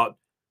talking about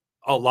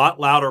a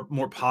lot louder,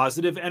 more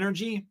positive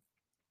energy,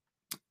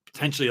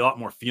 potentially a lot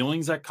more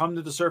feelings that come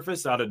to the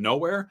surface out of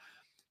nowhere.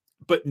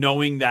 But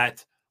knowing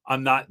that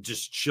I'm not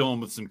just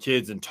chilling with some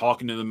kids and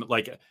talking to them.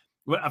 Like,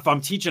 if I'm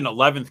teaching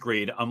 11th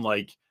grade, I'm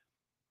like,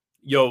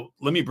 yo,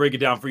 let me break it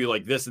down for you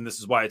like this. And this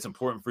is why it's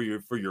important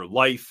for your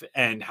life,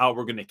 and how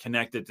we're going to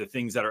connect it to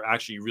things that are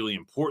actually really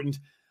important.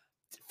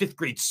 5th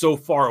grade's so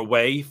far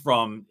away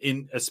from,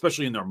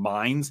 especially in their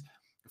minds,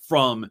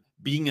 from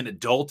being an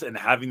adult and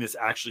having this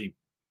actually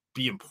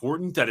be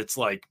important, that it's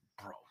like,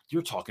 bro,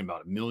 you're talking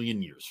about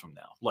 1,000,000 years from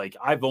now. Like,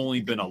 I've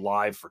only been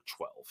alive for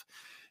 12.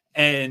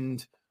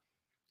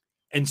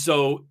 And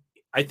so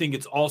I think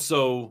it's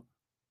also,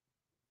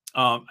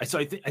 I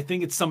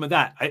think it's some of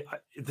that.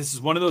 This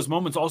is one of those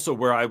moments also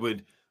where I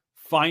would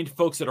find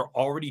folks that are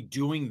already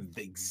doing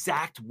the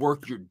exact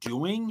work you're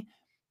doing,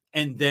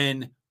 and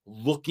then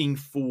looking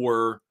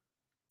for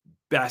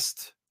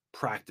best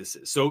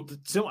practices. So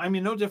I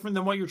mean, no different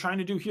than what you're trying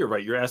to do here,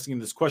 right? You're asking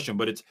this question,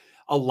 but it's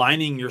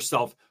aligning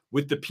yourself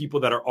with the people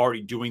that are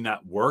already doing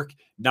that work,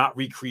 not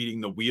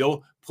recreating the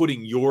wheel,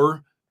 putting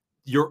your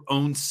your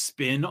own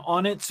spin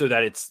on it so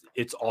that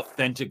it's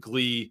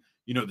authentically,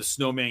 the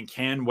snowman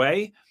can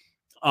way.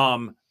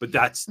 But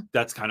that's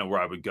kind of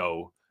where I would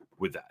go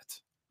with that.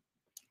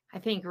 I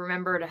think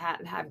remember to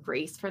have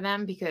grace for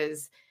them,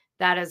 because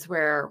that is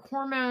where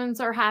hormones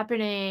are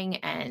happening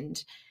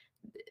and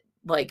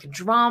like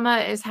drama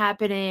is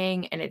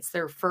happening, and it's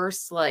their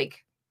first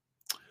like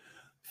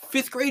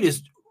fifth grade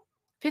is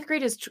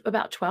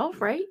about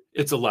 12, right?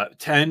 It's 11,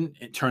 10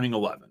 turning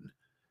 11.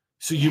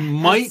 So you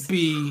might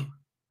be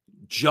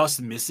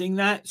just missing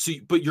that. So,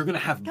 but you're going to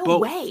have no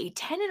both. Way.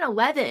 10 and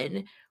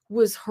 11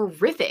 was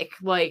horrific.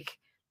 Like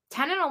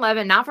 10 and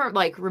 11, not for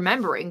like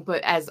remembering,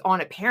 but as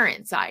on a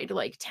parent side,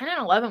 like 10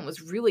 and 11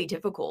 was really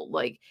difficult.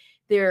 Like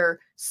they're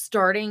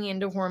starting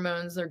into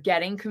hormones. They're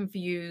getting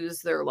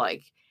confused. They're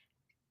like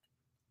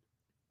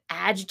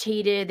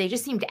agitated. They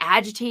just seemed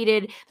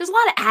agitated. There's a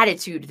lot of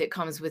attitude that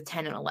comes with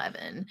 10 and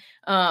 11.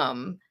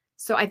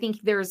 So I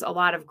think there's a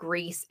lot of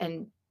grace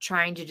and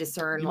trying to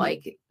discern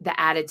like the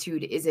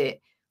attitude. Is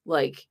it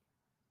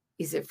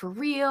for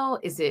real?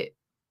 Is it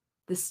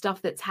the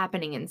stuff that's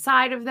happening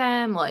inside of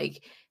them?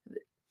 Like,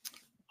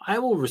 I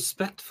will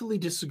respectfully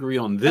disagree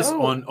on this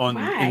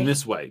in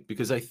this way,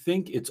 because I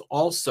think it's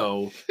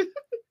also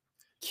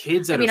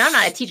kids that I'm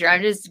not a teacher.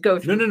 I'm just go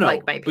through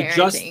like my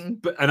parenting.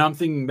 And I'm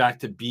thinking back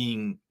to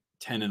being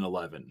 10 and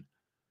 11.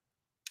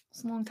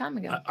 It's a long time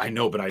ago. I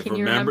know, but I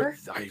remember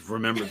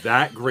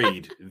that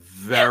grade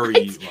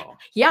very well.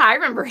 Yeah, I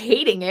remember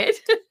hating it.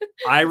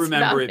 I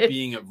remember it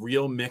being a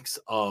real mix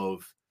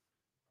of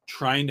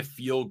trying to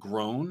feel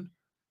grown,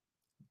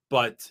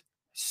 but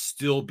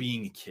still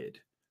being a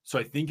kid. So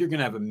I think you're going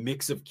to have a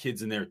mix of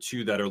kids in there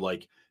too that are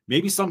like,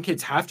 maybe some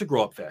kids have to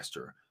grow up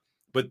faster,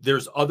 but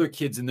there's other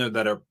kids in there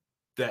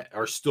that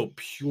are still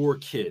pure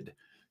kid.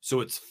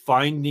 So it's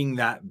finding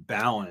that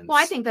balance. Well,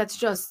 I think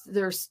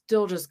they're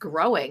still just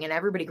growing, and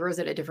everybody grows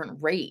at a different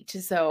rate.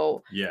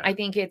 So yeah, I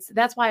think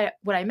that's why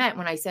what I meant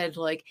when I said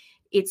like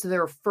it's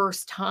their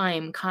first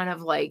time kind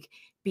of like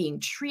being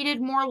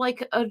treated more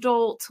like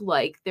adult,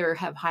 like they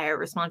have higher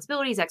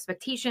responsibilities,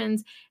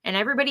 expectations, and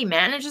everybody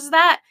manages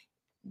that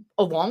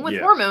along with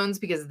hormones,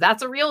 because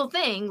that's a real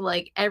thing.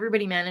 Like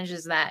everybody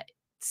manages that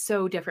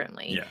so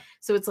differently. Yeah.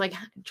 So it's like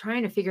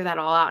trying to figure that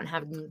all out and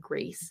having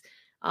grace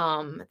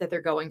that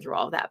they're going through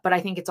all of that. But I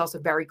think it's also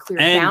very clear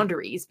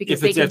boundaries,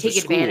 because they can take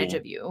advantage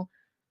of you.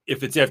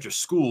 If it's after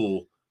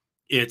school,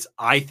 it's,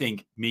 I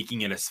think,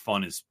 making it as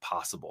fun as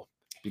possible,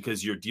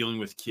 because you're dealing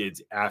with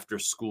kids after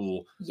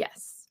school.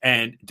 Yes.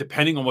 And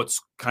depending on what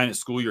kind of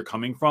school you're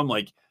coming from,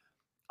 like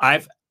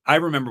I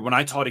remember when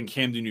I taught in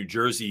Camden, New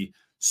Jersey,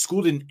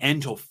 school didn't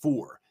end till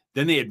 4.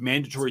 Then they had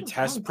mandatory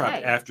test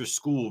prep after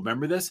school.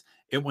 Remember this?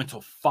 It went till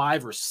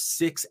 5 or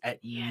 6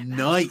 at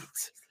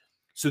night.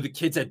 So the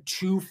kids had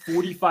 2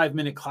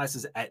 45-minute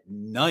classes at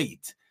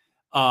night.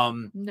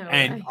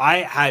 And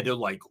I had to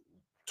like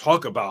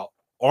talk about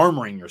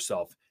armoring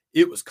yourself.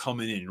 It was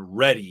coming in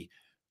ready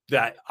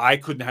that I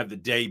couldn't have the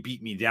day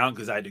beat me down,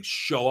 because I had to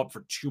show up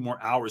for 2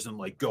 more hours and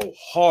like go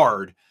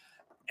hard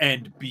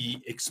and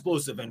be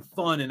explosive and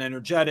fun and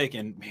energetic.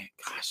 And man,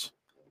 gosh.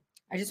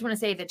 I just want to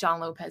say that John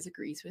Lopez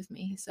agrees with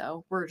me,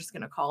 so we're just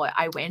going to call it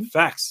I win.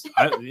 Facts.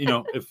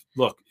 If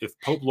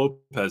Pope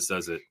Lopez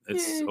says it,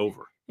 it's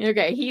over.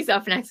 Okay, he's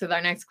up next with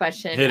our next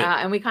question.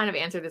 And we kind of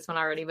answered this one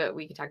already, but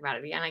we can talk about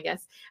it again, I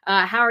guess.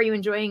 How are you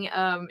enjoying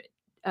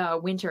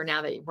winter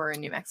now that we're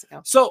in New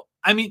Mexico? So,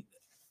 I mean,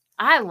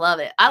 I love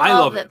it. I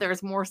love that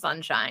there's more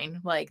sunshine.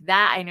 Like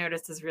that I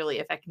noticed has really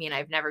affected me, and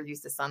I've never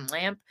used a sun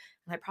lamp,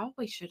 and I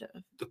probably should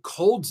have. The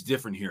cold's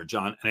different here,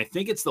 John, and I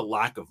think it's the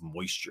lack of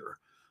moisture.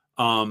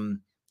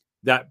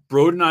 That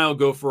Brode and I will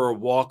go for a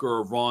walk or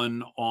a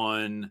run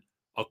on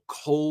a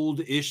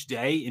cold-ish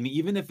day, and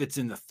even if it's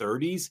in the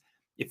 30s,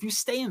 if you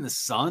stay in the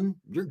sun,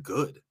 you're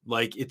good.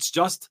 Like it's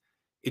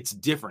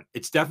different.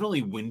 It's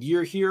definitely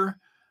windier here,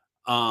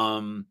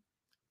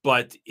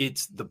 but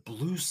it's the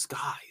blue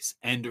skies,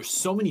 and there's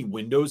so many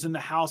windows in the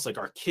house. Like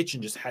our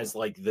kitchen just has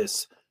like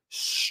this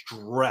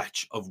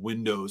stretch of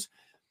windows,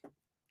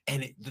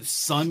 and the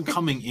sun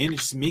coming in, it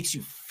just makes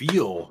you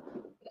feel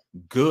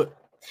good.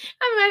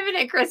 I'm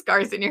laughing at Chris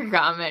Carson, your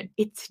comment.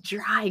 It's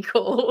dry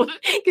cold.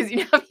 Because you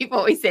know how people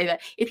always say that.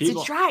 It's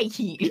a dry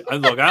heat.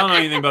 Look, I don't know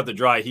anything about the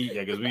dry heat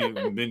yet, because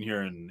we've been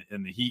here in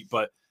the heat.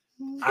 But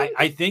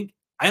I think,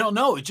 I don't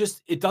know.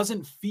 It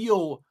doesn't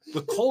feel,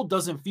 the cold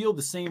doesn't feel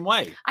the same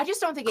way. I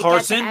just don't think it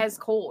gets as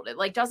cold. It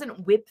like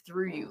doesn't whip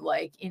through you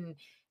like in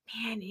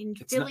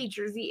Philly,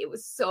 Jersey. It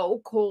was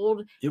so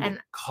cold. It would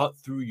cut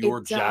through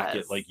your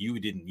jacket like you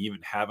didn't even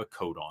have a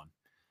coat on.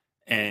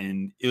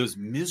 And it was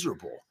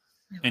miserable.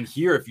 And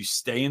here, if you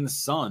stay in the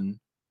sun,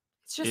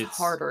 it's just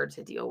harder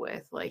to deal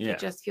with. Like it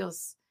just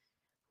feels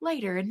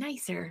lighter and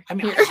nicer. I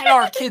mean, I had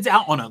our kids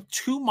out on a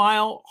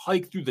 2-mile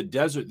hike through the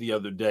desert the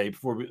other day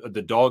before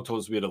the dog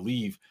told us we had to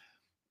leave.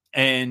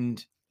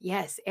 And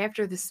yes,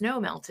 after the snow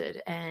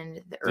melted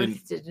and the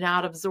earth did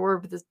not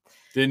absorb the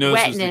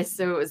wetness,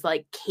 so it was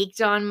like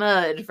caked on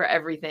mud for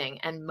everything,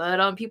 and mud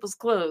on people's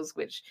clothes,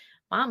 which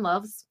Mom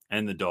loves.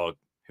 And the dog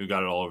who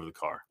got it all over the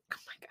car. Oh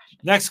my gosh.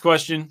 Next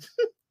question.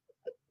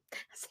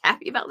 was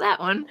happy about that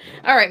one.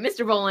 All right,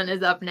 Mr. Bolin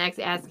is up next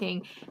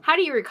asking, how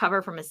do you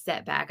recover from a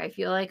setback? I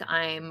feel like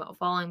I'm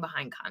falling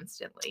behind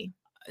constantly.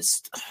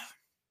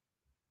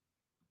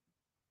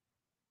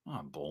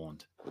 I'm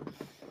Boland.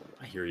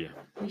 I hear you.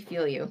 We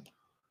feel you.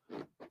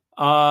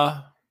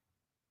 For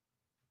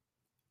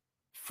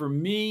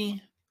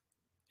me,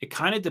 it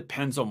kind of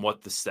depends on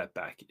what the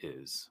setback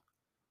is.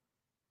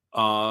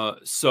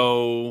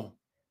 So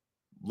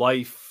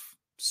life,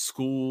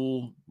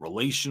 school,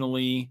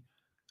 relationally,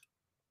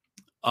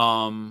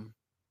 I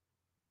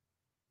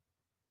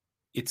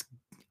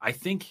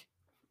think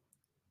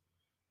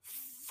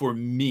for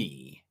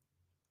me,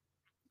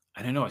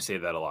 and I know I say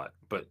that a lot,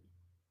 but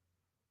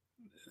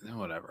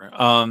whatever.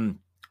 Well,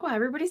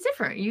 everybody's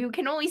different. You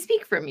can only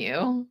speak from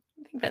you.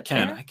 I think that's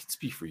fair. I can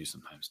speak for you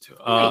sometimes too.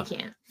 No, you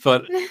can't.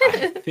 But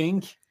I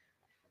think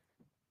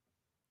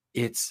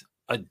it's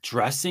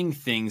addressing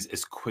things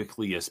as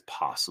quickly as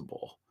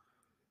possible.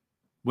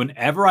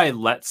 Whenever I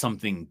let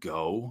something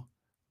go,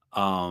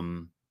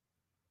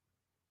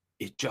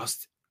 it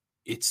just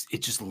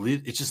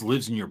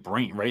lives in your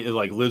brain, right? It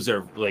like lives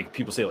there, like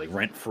people say, like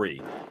rent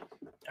free.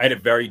 I had a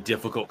very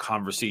difficult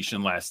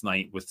conversation last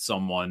night with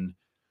someone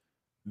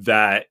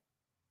that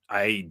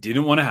I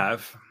didn't want to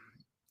have.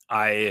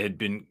 I had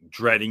been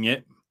dreading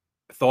it,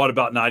 thought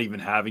about not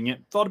even having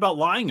it, thought about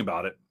lying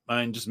about it,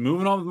 and just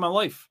moving on with my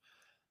life.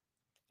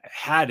 I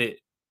had it,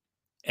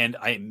 and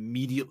I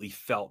immediately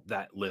felt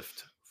that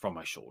lift from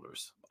my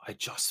shoulders. I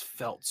just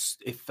felt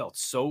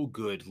so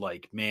good.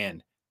 Like,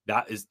 man,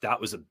 that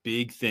was a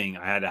big thing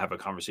I had to have a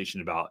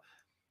conversation about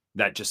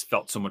that just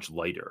felt so much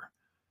lighter.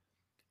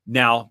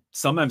 Now,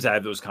 sometimes I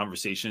have those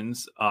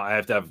conversations. I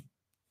have to have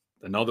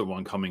another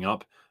one coming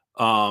up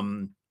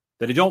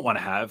that I don't want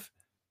to have.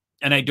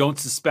 And I don't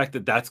suspect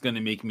that that's going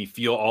to make me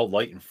feel all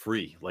light and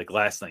free like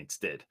last night's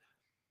did.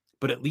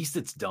 But at least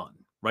it's done,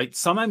 right?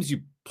 Sometimes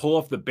you pull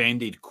off the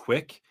Band-Aid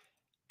quick,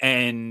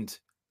 and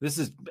let's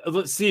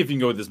see if you can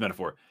go with this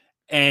metaphor.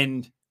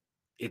 And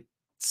it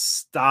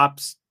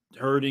stops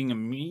hurting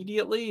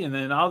immediately. And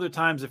then other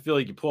times I feel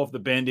like you pull off the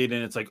Band-Aid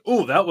and it's like,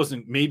 oh, that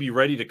wasn't maybe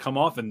ready to come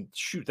off, and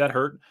shoot, that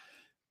hurt.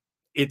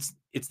 It's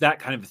that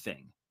kind of a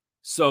thing.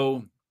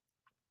 So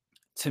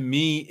to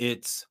me,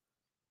 it's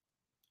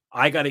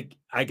I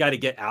gotta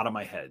get out of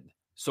my head.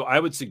 So I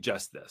would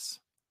suggest this.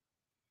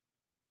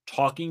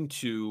 Talking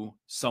to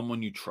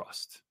someone you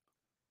trust,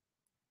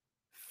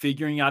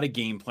 figuring out a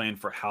game plan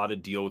for how to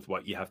deal with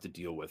what you have to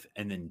deal with,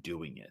 and then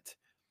doing it,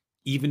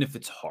 even if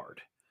it's hard.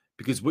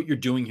 Because what you're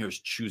doing here is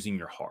choosing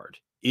your hard.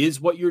 Is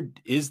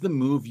the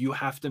move you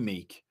have to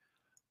make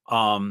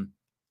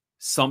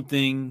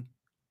something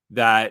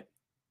that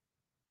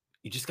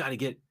you just got to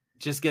get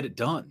it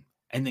done,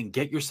 and then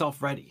get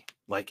yourself ready.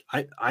 Like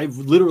I've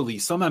literally,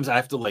 sometimes I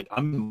have to, like,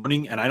 I'm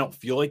morning and I don't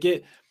feel like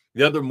it.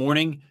 The other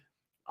morning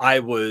I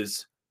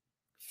was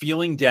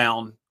feeling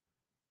down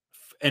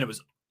and it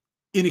was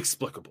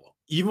inexplicable.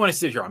 Even when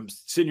I'm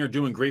sitting here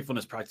doing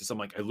gratefulness practice, I'm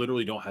like, I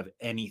literally don't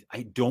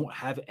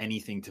have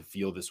anything to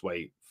feel this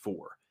way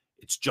for.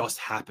 It's just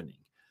happening.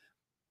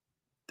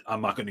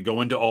 I'm not going to go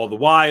into all the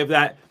why of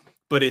that,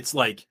 but it's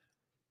like,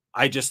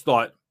 I just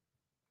thought,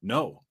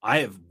 no, I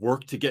have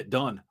work to get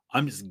done.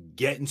 I'm just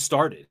getting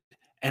started.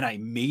 And I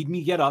made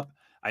me get up.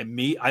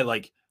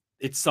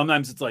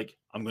 Sometimes it's like,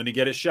 I'm going to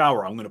get a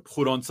shower. I'm going to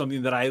put on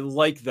something that I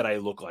like, that I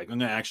look like. I'm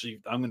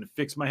going to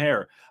fix my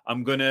hair.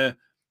 I'm going to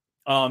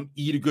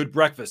eat a good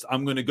breakfast.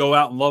 I'm going to go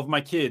out and love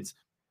my kids.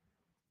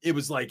 It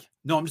was like,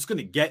 no,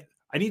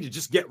 I need to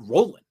just get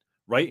rolling,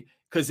 right?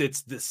 Because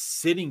it's the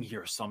sitting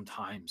here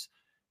sometimes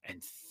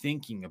and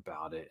thinking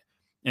about it.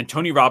 And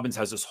Tony Robbins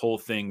has this whole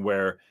thing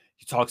where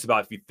he talks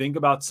about, if you think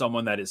about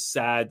someone that is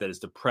sad, that is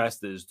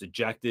depressed, that is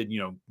dejected,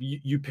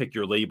 you pick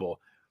your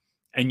label,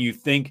 and you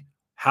think,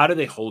 how do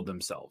they hold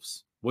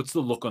themselves? What's the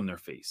look on their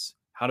face?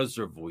 How does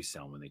their voice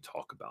sound when they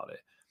talk about it?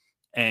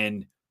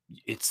 And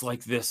it's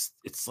like this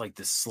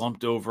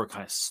slumped over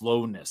kind of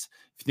slowness.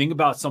 If you think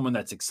about someone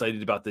that's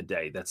excited about the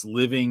day, that's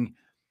living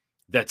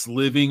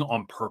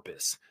on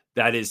purpose,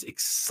 that is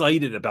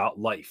excited about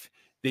life,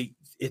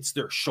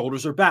 their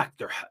shoulders are back,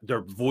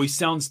 their voice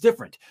sounds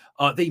different,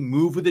 they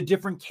move with a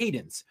different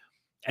cadence.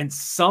 And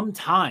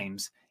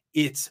sometimes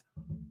it's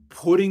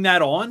putting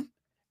that on,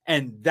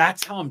 and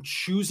that's how I'm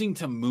choosing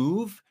to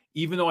move,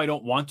 even though I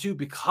don't want to,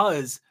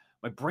 because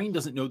my brain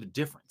doesn't know the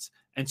difference.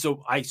 And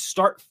so I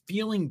start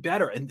feeling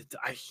better. And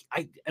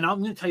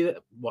I'm going to tell you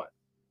what,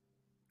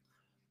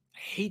 I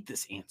hate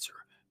this answer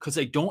because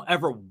I don't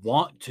ever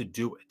want to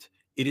do it.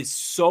 It is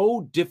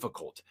so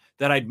difficult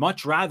that I'd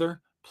much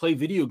rather play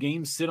video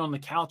games, sit on the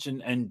couch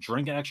and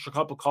drink an extra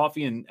cup of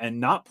coffee and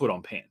not put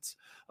on pants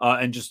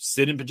and just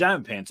sit in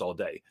pajama pants all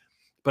day.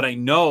 But I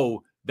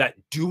know that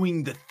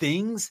doing the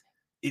things,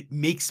 it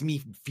makes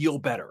me feel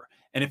better.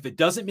 And if it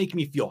doesn't make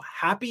me feel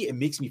happy, it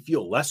makes me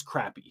feel less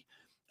crappy.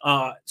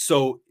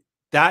 So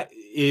that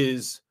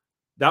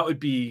would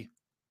be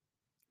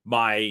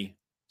my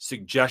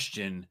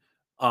suggestion.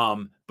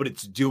 But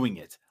it's doing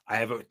it. I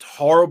have a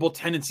horrible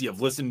tendency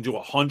of listening to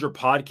 100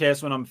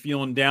 podcasts when I'm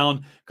feeling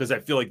down because I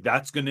feel like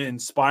that's going to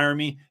inspire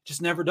me. Just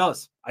never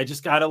does. I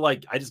just got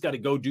to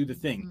go do the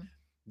thing.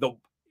 Mm-hmm.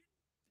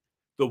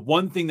 The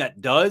one thing that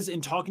does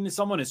in talking to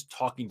someone is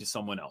talking to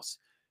someone else,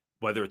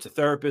 whether it's a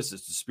therapist,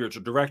 it's a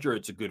spiritual director,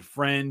 it's a good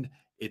friend,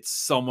 it's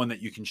someone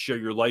that you can share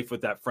your life with,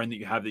 that friend that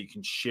you have that you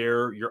can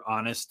share your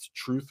honest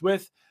truth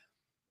with.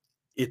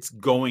 It's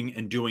going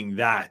and doing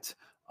that.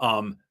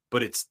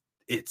 But it's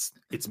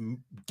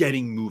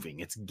getting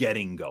moving. It's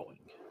getting going.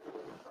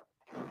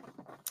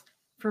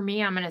 For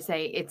me, I'm going to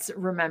say it's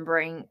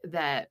remembering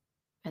that,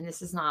 and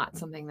this is not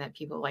something that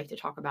people like to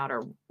talk about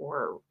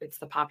or it's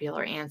the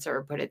popular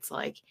answer, but it's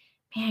like,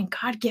 man,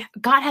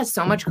 God has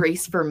so much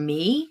grace for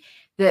me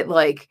that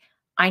like,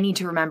 I need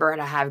to remember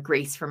to have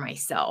grace for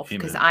myself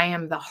because I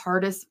am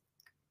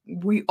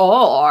we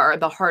all are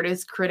the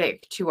hardest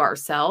critic to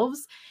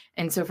ourselves.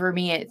 And so for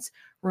me, it's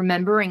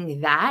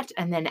remembering that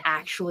and then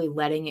actually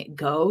letting it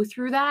go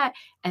through that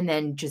and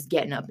then just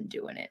getting up and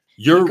doing it.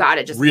 You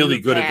gotta just really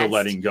good at the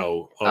letting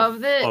go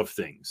of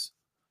things.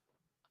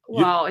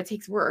 Well, it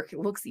takes work. It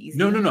looks easy.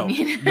 No.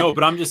 No,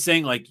 but I'm just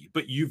saying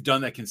but you've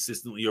done that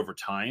consistently over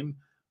time.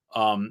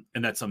 And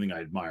that's something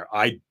I admire.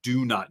 I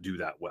do not do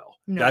that well.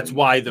 No, that's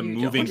why the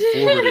moving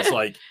forward is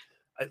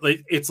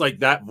it's like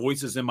that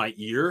voice is in my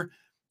ear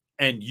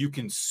and you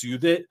can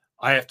soothe it.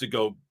 I have to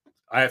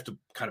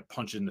kind of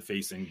punch it in the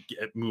face and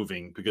get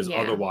moving because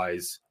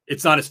otherwise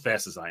it's not as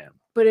fast as I am.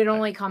 But it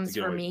only comes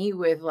for me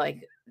with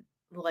like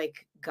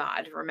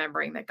God,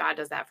 remembering that God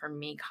does that for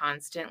me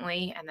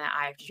constantly and that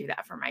I have to do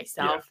that for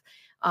myself.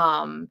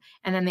 Yeah.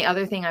 And then the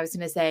other thing I was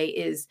going to say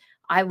is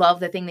I love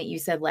the thing that you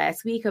said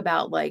last week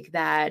about like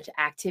that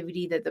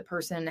activity that the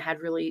person had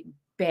really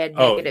bad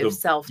negative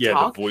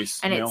self-talk. The voice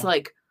and it's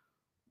like,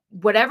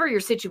 whatever your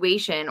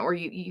situation, or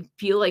you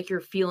feel like you're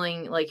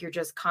feeling like you're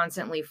just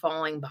constantly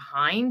falling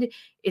behind.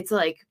 It's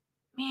like,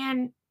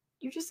 man,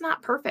 you're just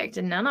not perfect.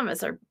 And none of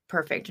us are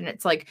perfect. And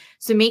it's like,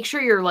 so make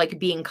sure you're like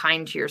being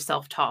kind to your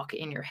self-talk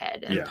in your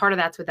head. And part of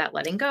that's with that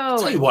letting go. I'll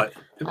tell you what,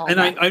 and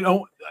I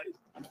know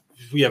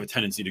we have a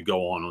tendency to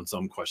go on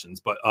some questions,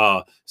 but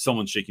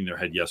someone's shaking their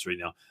head yes right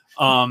now.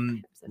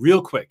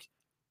 Real quick.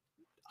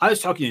 I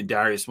was talking to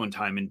Darius one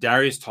time and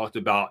Darius talked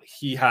about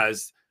he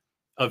has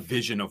a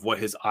vision of what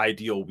his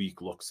ideal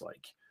week looks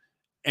like.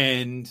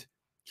 And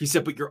he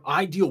said, but your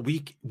ideal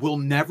week will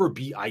never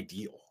be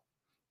ideal.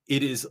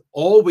 It is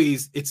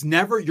always,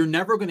 you're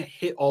never going to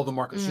hit all the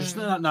markers. There's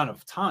not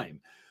enough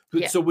time.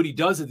 But so what he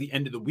does at the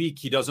end of the week,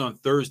 he does it on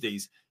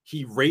Thursdays.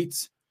 He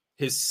rates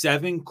his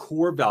 7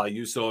 core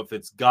values. So if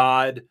it's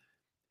God,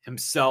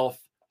 himself,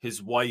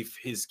 his wife,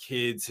 his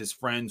kids, his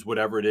friends,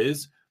 whatever it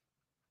is,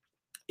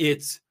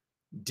 it's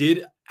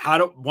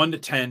 1 to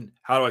 10,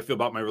 how do I feel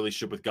about my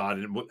relationship with God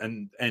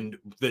and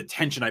the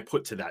attention I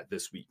put to that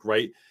this week,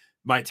 right?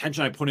 My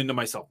attention I put into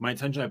myself, my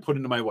attention I put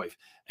into my wife.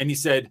 And he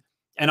said,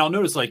 and I'll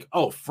notice like,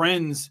 oh,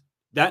 friends,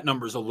 that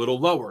number's a little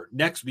lower.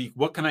 Next week,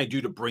 what can I do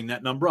to bring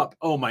that number up?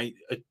 Oh, my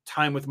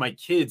time with my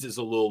kids is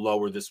a little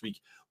lower this week.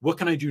 What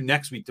can I do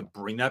next week to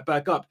bring that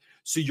back up?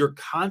 So you're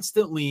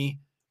constantly,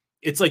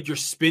 it's like you're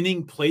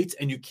spinning plates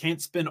and you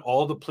can't spin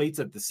all the plates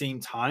at the same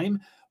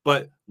time.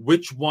 But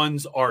which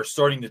ones are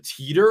starting to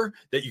teeter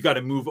that you got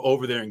to move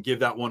over there and give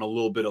that one a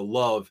little bit of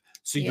love.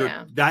 So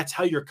that's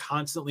how you're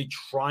constantly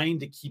trying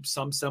to keep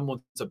some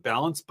semblance of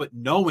balance, but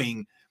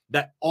knowing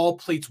that all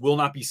plates will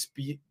not be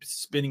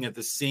spinning at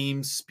the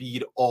same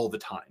speed all the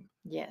time.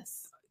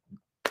 Yes.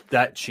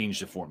 That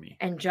changed it for me.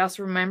 And just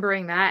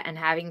remembering that and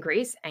having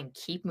grace and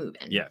keep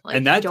moving. Yeah. Like,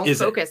 and that don't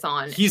focus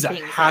on. He's a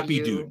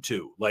happy dude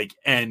too. Like,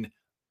 and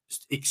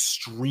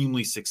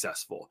extremely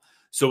successful.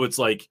 So it's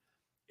like,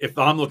 if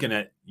I'm looking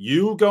at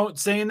you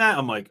saying that,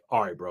 I'm like,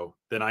 all right, bro,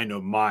 then I know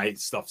my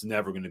stuff's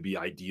never going to be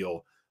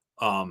ideal.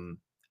 And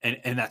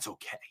that's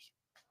okay.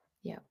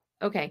 Yeah.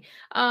 Okay.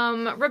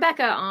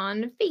 Rebecca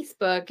on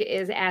Facebook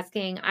is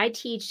asking, I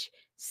teach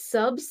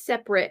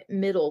sub-separate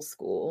middle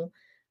school.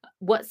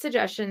 What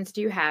suggestions do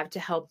you have to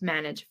help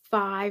manage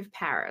 5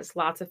 paras?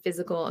 Lots of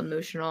physical,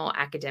 emotional,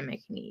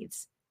 academic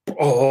needs.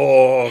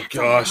 Oh,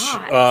 that's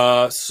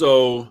gosh.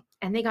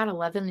 And they got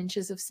 11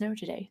 inches of snow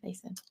today, they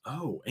said.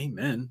 Oh,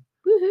 amen.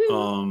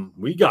 Woo-hoo.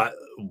 We got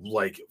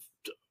like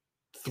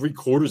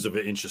 3/4 of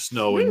an inch of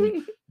snow,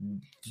 and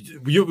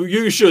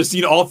you should have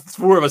seen all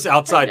 4 of us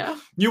outside.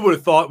 You would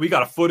have thought we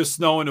got a foot of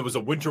snow and it was a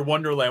winter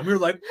wonderland. We were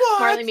like, what?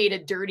 Marley made a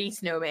dirty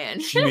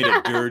snowman. She made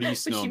a dirty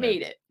snowman. She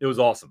made it. It was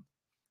awesome.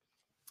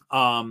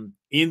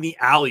 In the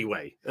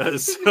alleyway.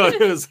 So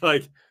it was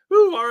like,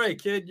 ooh, all right,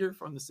 kid, you're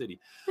from the city.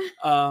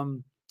 I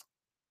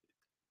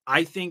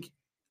think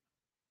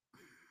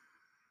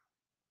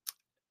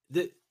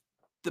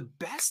the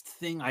best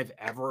thing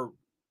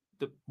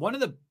one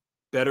of the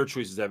better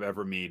choices I've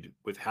ever made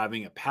with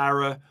having a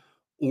para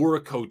or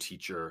a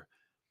co-teacher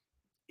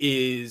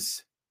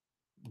is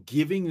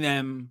giving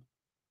them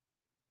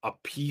a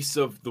piece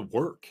of the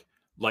work.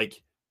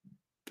 Like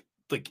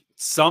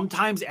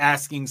sometimes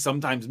asking,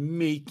 sometimes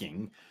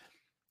making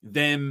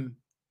them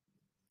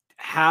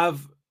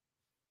have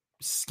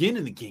skin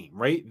in the game,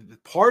 right?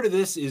 Part of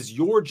this is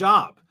your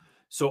job.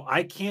 So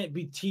I can't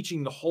be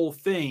teaching the whole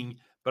thing,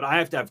 but I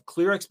have to have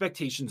clear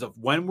expectations of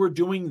when we're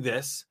doing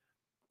this.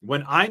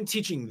 When I'm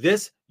teaching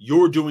this,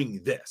 you're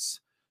doing this.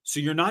 So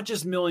you're not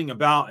just milling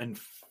about and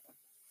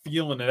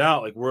feeling it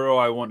out, like, where do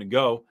I want to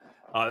go?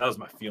 That was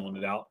my feeling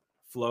it out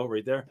flow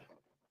right there.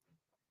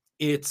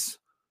 It's,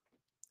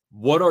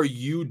 what are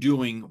you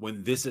doing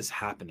when this is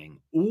happening?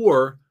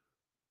 Or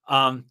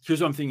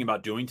here's what I'm thinking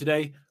about doing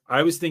today.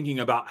 I was thinking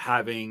about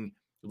having,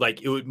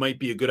 like, might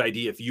be a good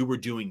idea if you were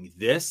doing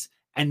this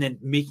and then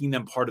making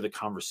them part of the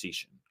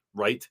conversation,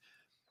 right?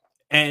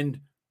 And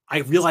I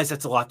realize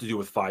that's a lot to do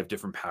with 5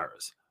 different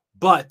paras.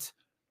 But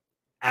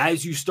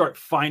as you start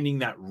finding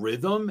that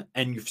rhythm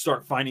and you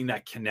start finding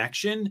that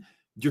connection,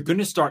 you're going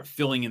to start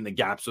filling in the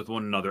gaps with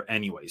one another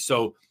anyway.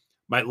 So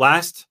my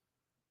last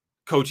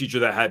co-teacher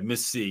that had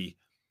Miss C,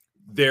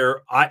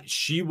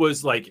 she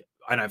was like,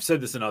 and I've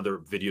said this in other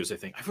videos, I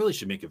think I really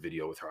should make a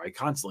video with her. I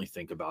constantly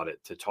think about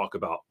it, to talk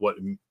about what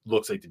it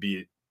looks like to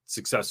be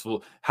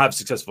successful, have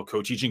successful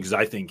co-teaching, because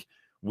I think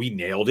we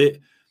nailed it.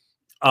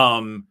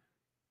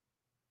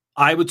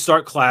 I would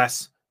start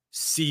class,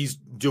 C's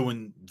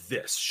doing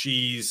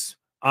this.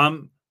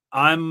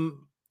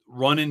 I'm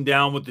running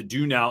down what the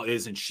do now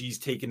is, and she's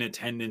taking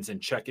attendance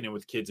and checking in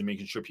with kids and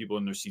making sure people are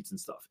in their seats and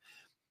stuff.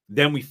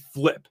 Then we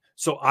flip.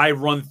 So I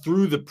run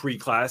through the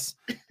pre-class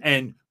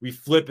and we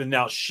flip, and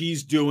now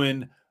she's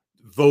doing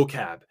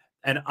vocab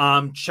and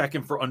I'm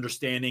checking for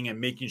understanding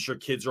and making sure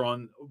kids are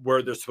on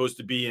where they're supposed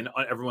to be and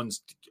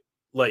everyone's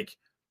like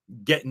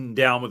getting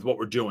down with what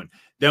we're doing.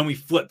 Then we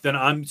flip. Then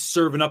I'm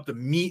serving up the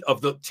meat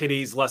of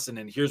today's lesson,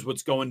 and here's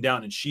what's going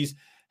down. And she's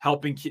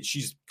helping kids.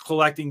 She's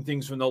collecting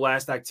things from the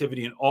last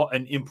activity and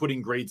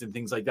inputting grades and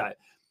things like that.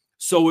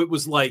 So it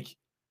was like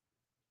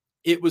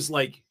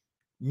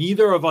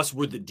neither of us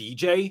were the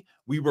DJ.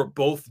 We were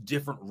both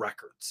different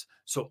records.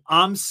 So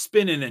I'm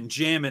spinning and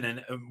jamming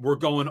and we're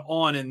going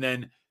on. And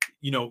then,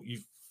 you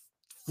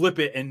flip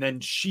it and then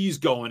she's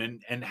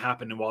going and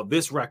happening while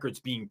this record's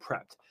being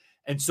prepped.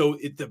 And so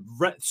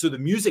the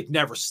music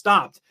never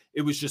stopped.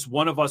 It was just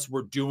one of us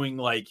were doing,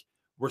 like,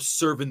 we're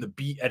serving the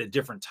beat at a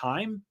different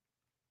time.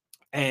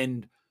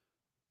 And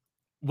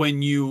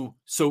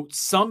so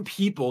some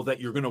people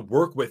that you're going to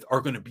work with are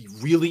going to be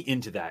really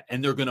into that.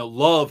 And they're going to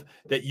love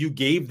that you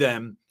gave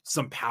them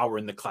some power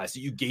in the class,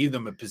 that you gave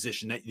them a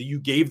position, that you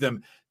gave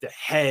them the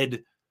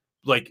head,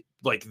 like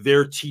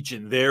they're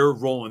teaching, they're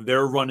rolling,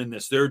 they're running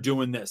this, they're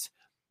doing this.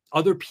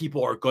 Other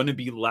people are going to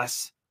be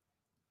less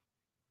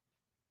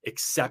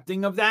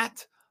accepting of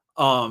that.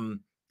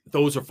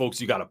 Those are folks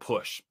you got to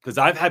push, because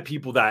I've had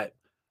people that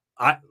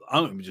I'm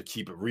going to just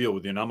keep it real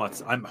with you. And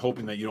I'm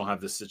hoping that you don't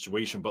have this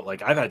situation, but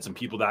like, I've had some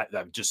people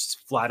that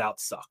just flat out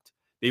sucked.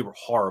 They were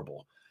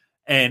horrible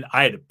and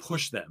I had to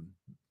push them,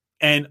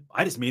 and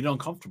I just made it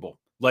uncomfortable.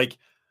 Like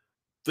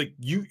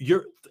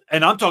you're,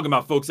 and I'm talking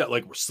about folks that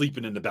like were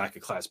sleeping in the back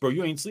of class. Bro,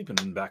 you ain't sleeping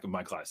in the back of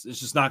my class. It's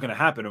just not going to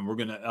happen. And we're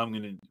going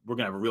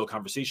to have a real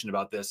conversation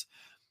about this.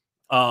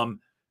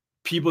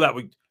 People that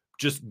would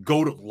just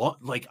go to lunch.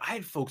 Like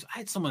I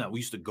had someone that we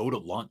used to go to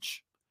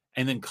lunch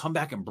and then come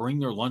back and bring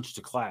their lunch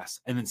to class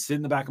and then sit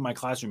in the back of my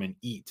classroom and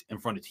eat in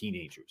front of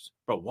teenagers.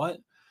 Bro, what?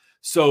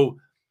 So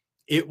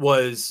it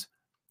was,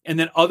 and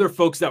then other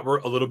folks that were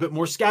a little bit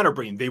more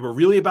scatterbrained. They were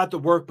really about the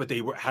work, but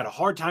they had a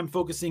hard time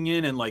focusing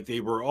in, and like they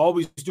were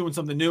always doing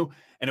something new,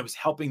 and it was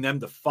helping them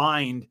to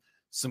find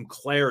some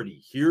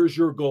clarity. Here's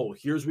your goal.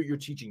 Here's what you're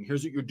teaching.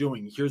 Here's what you're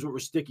doing. Here's what we're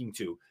sticking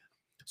to.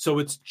 So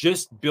it's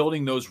just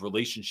building those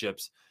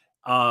relationships,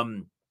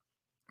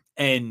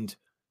 and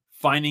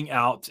finding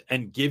out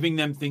and giving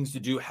them things to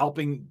do,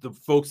 helping the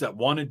folks that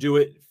want to do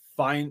it,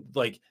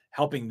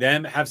 helping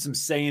them have some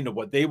say into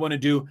what they want to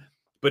do,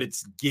 but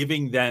it's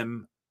giving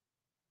them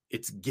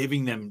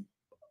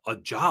a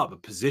job, a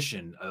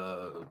position,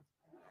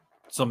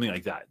 something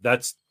like that.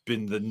 That's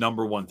been the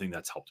number one thing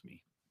that's helped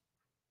me.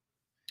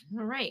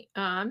 All right.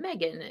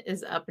 Megan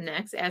is up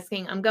next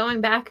asking, I'm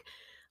going back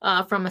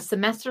from a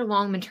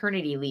semester-long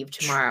maternity leave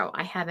tomorrow.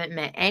 I haven't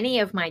met any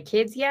of my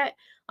kids yet.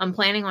 I'm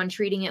planning on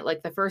treating it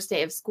like the first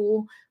day of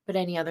school, but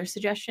any other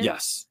suggestions?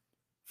 Yes.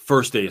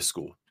 First day of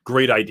school.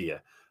 Great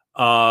idea.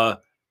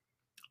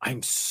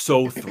 I'm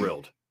so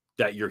thrilled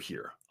that you're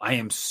here. I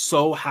am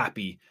so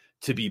happy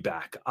to be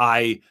back.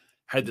 I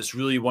had this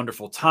really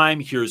wonderful time.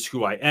 Here's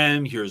who I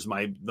am.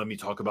 Let me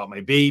talk about my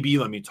baby.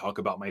 Let me talk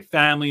about my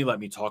family. Let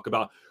me talk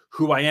about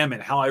who I am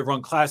and how I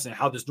run class and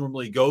how this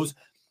normally goes.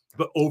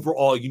 But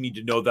overall, you need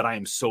to know that I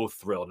am so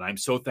thrilled and I'm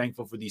so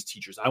thankful for these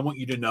teachers. I want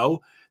you to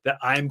know that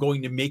I'm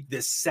going to make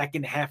this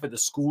second half of the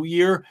school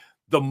year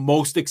the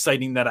most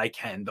exciting that I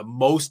can, the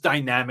most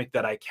dynamic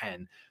that I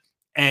can.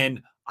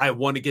 And I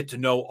want to get to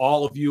know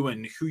all of you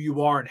and who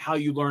you are and how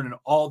you learn and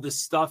all this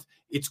stuff.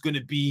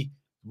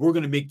 We're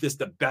going to make this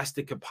the best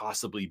it could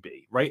possibly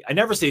be, right? I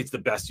never say it's the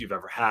best you've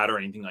ever had or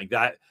anything like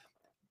that.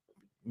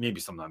 Maybe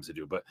sometimes I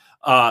do, but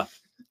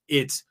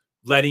it's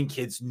letting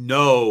kids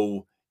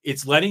know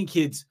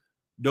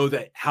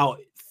that how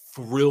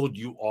thrilled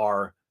you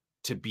are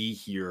to be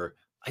here.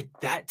 Like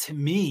that, to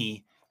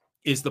me,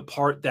 is the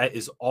part that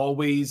is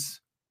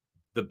always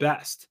the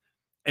best.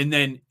 And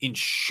then in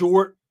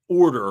short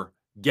order,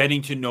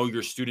 getting to know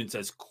your students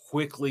as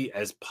quickly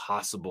as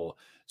possible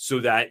so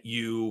that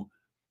you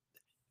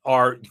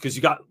are, because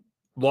you got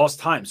lost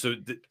time. So,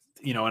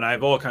 and I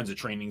have all kinds of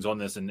trainings on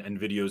this and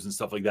videos and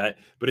stuff like that,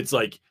 but it's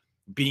like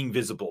being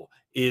visible.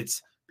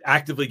 It's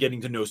actively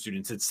getting to know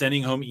students. It's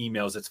sending home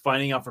emails. It's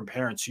finding out from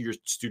parents who your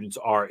students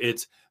are.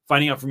 It's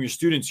finding out from your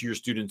students who your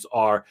students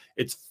are.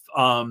 It's,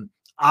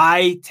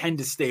 I tend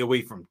to stay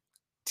away from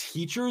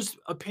teachers'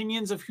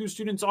 opinions of who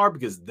students are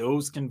because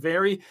those can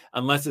vary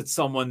unless it's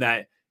someone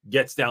that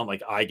gets down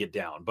like I get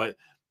down. But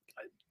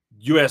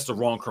you ask the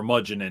wrong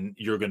curmudgeon and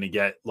you're going to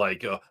get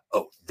like,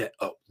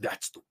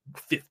 that's the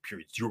fifth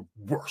period. It's your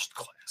worst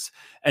class.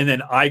 And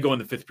then I go in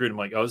the fifth period. I'm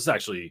like, oh, this is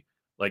actually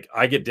like,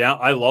 I get down.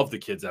 I love the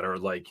kids that are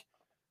like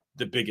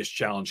the biggest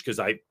challenge because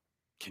I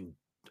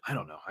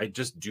don't know. I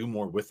just do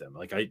more with them.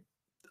 Like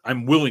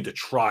I'm willing to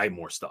try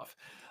more stuff.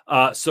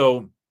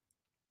 So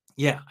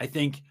yeah, I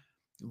think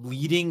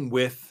leading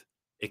with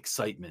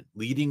excitement,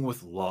 leading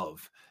with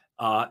love,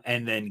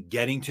 and then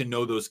getting to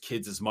know those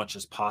kids as much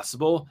as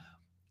possible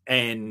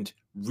and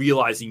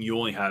realizing you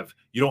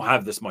don't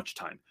have this much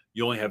time.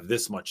 You only have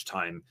this much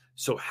time.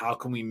 So how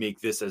can we make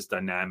this as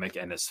dynamic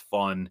and as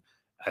fun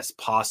as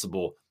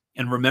possible?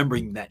 And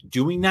remembering that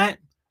doing that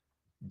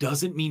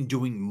doesn't mean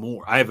doing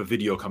more. I have a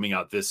video coming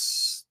out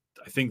this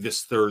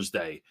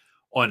Thursday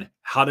on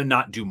how to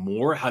not do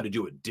more, how to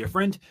do it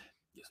different.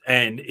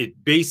 And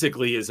it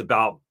basically is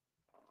about,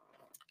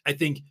 I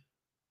think,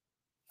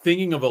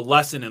 thinking of a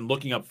lesson and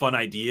looking up fun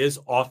ideas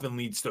often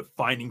leads to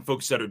finding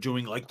folks that are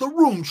doing like the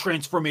room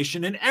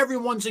transformation and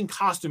everyone's in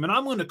costume and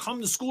I'm going to come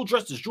to school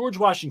dressed as George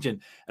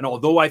Washington. And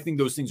although I think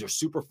those things are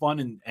super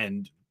fun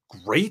and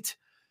great,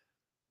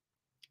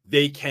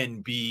 they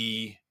can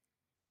make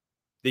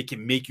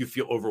you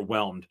feel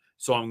overwhelmed.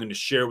 So I'm going to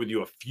share with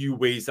you a few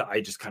ways that I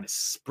just kind of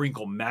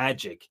sprinkle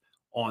magic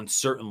on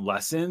certain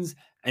lessons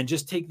and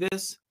just take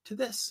this to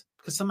this,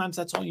 because sometimes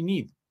that's all you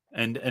need.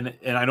 And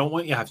I don't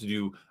want you to have to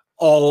do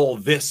all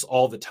this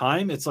all the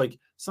time. It's like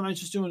sometimes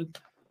just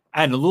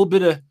adding a little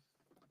bit of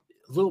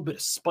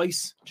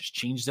spice just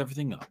changes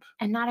everything up.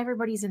 And not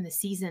everybody's in the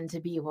season to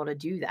be able to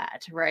do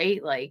that,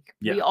 right? Like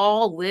we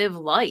all live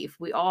life.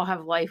 We all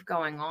have life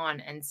going on.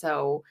 And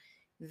so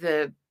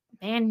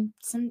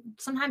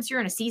sometimes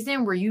you're in a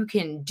season where you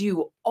can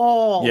do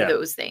all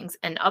those things.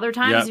 And other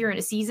times you're in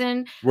a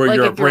season where like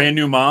you're a brand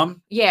new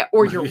mom. Yeah.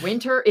 Or you're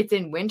it's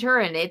in winter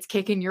and it's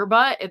kicking your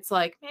butt. It's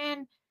like,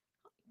 man,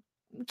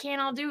 we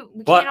can't all do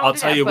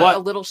that. A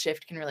little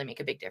shift can really make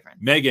a big difference.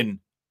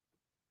 Megan,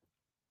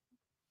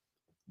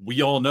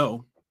 we all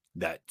know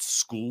that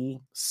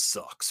school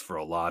sucks for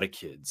a lot of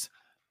kids.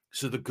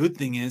 So the good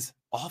thing is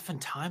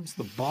oftentimes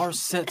the bar's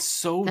set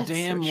so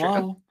damn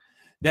low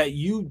that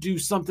you do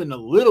something a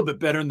little bit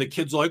better and the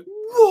kids are like,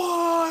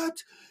 what?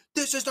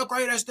 This is the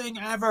greatest thing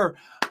ever.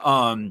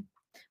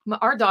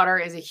 Our daughter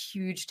is a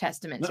huge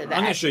testament to that.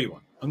 I'm going to show you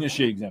one. I'm going to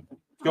show you an example.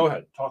 Go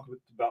ahead. Talk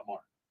about Mar.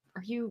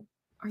 Are you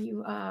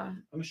I'm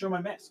going to show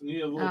my mask. I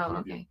need a little preview.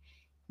 Okay.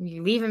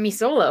 You're leaving me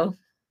solo.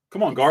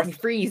 Come on, Garth. You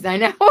freeze, I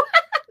know.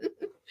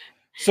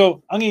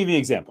 So I'm going to give you an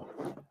example.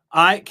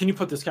 Can you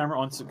put this camera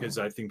on because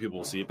I think people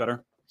will see it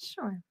better?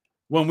 Sure.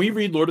 When we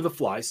read Lord of the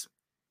Flies,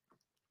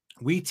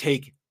 we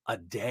take a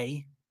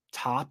day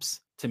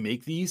tops to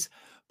make these,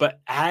 but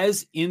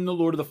as in the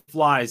Lord of the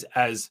Flies,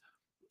 as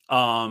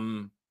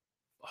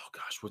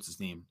what's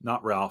his name?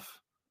 Not Ralph,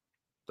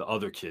 the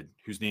other kid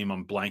whose name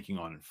I'm blanking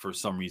on for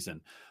some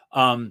reason.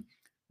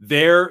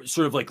 Their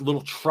sort of like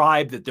little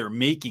tribe that they're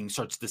making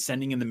starts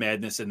descending in the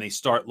madness, and they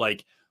start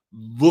like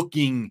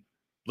looking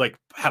like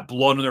have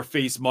blood on their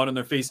face, mud on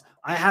their face.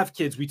 I have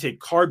kids. We take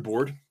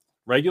cardboard,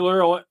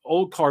 regular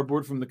old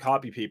cardboard from the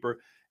copy paper,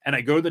 and I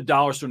go to the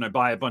dollar store and I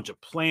buy a bunch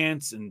of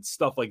plants and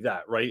stuff like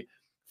that, right?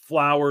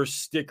 Flowers,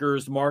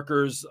 stickers,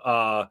 markers.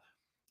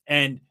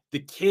 And the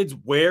kids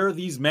wear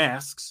these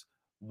masks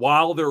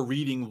while they're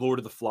reading Lord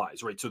of the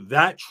Flies, right? So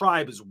that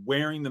tribe is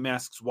wearing the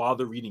masks while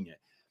they're reading it.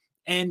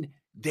 And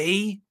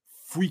they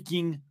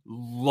freaking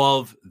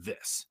love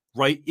this,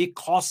 right? It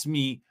costs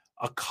me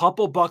a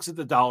couple bucks at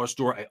the dollar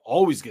store. I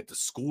always get the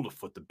school to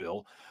foot the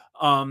bill.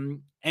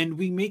 And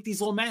we make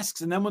these little masks.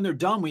 And then when they're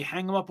done, we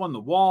hang them up on the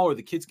wall or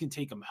the kids can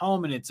take them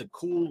home. And it's a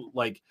cool,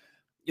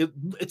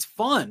 it's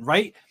fun,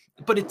 right?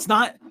 But it's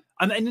not,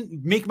 I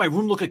didn't make my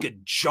room look like a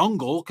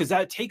jungle because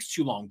that takes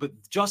too long. But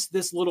just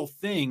this little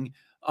thing.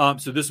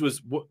 So this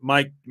was what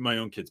my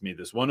own kids made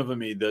this. One of them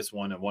made this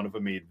one and one of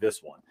them made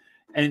this one.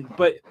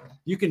 But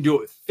you can do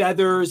it with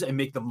feathers and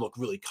make them look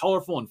really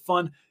colorful and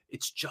fun.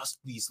 It's just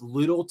these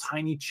little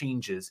tiny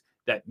changes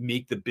that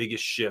make the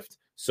biggest shift.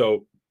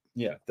 So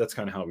yeah, that's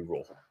kind of how we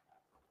roll.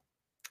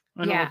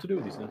 I know what to do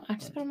with these things. I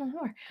just put them on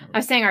more. I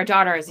was saying our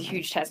daughter is a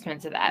huge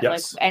testament to that.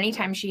 Yes. Like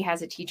anytime she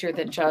has a teacher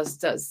that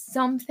just does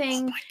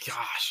something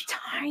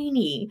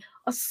tiny,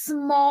 a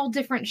small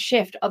different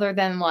shift other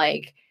than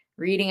like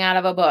reading out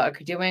of a book,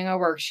 doing a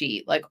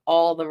worksheet, like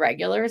all the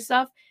regular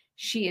stuff,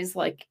 she is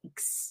like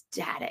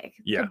ecstatic.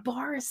 Yeah. The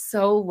bar is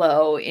so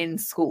low in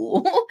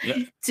school. Yeah.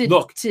 to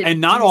Look, to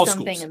and not do all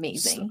something schools.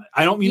 amazing.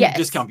 I don't mean Yes. to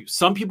discount people.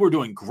 Some people are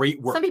doing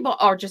great work. Some people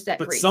are just at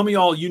but great. some of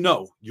y'all,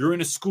 you're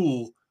in a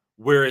school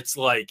where it's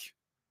like,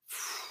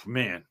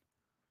 man,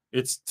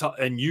 it's tough,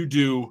 and you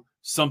do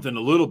something a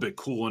little bit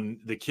cool, and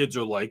the kids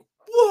are like,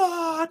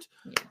 what?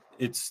 Yeah.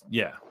 It's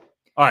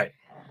All right.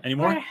 Any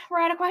more? We're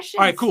out of questions.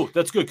 All right, cool.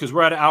 That's good because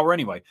we're at an hour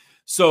anyway.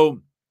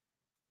 So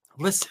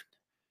listen,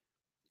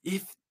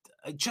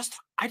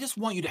 I just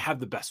want you to have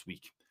the best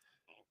week.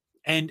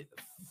 And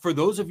for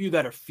those of you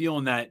that are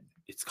feeling that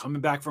it's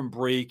coming back from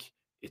break,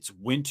 it's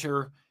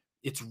winter,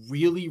 it's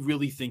really,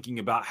 really thinking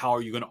about how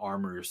are you going to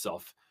armor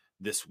yourself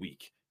this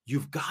week.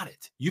 You've got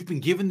it. You've been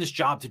given this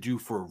job to do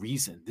for a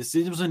reason. This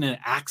wasn't an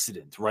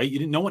accident, right? You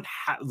didn't. No one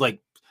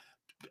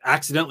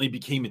accidentally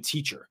became a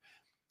teacher.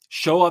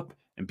 Show up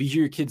and be who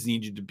your kids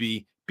need you to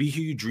be. Be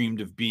who you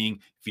dreamed of being.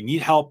 If you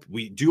need help,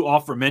 we do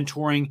offer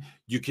mentoring.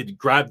 You could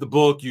grab the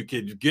book. You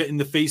could get in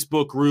the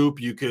Facebook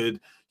group. You could,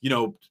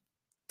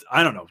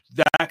 I don't know,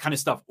 that kind of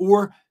stuff.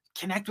 Or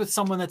connect with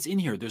someone that's in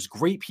here. There's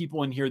great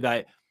people in here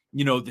that,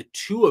 the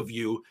two of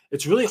you,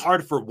 it's really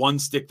hard for one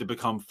stick to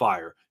become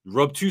fire. You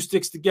rub two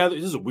sticks together.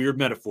 This is a weird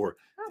metaphor.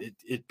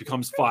 It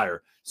becomes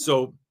fire.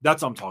 So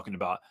that's what I'm talking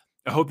about.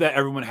 I hope that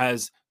everyone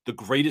has the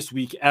greatest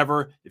week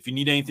ever. If you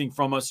need anything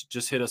from us,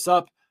 just hit us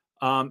up.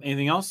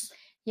 Anything else?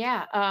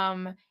 Yeah.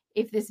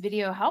 If this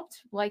video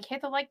helped,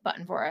 hit the like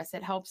button for us.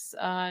 It helps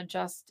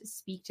just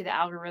speak to the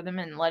algorithm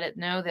and let it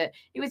know that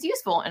it was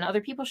useful and other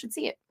people should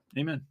see it.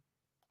 Amen.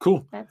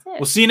 Cool. That's it.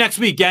 We'll see you next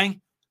week,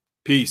 gang.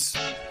 Peace.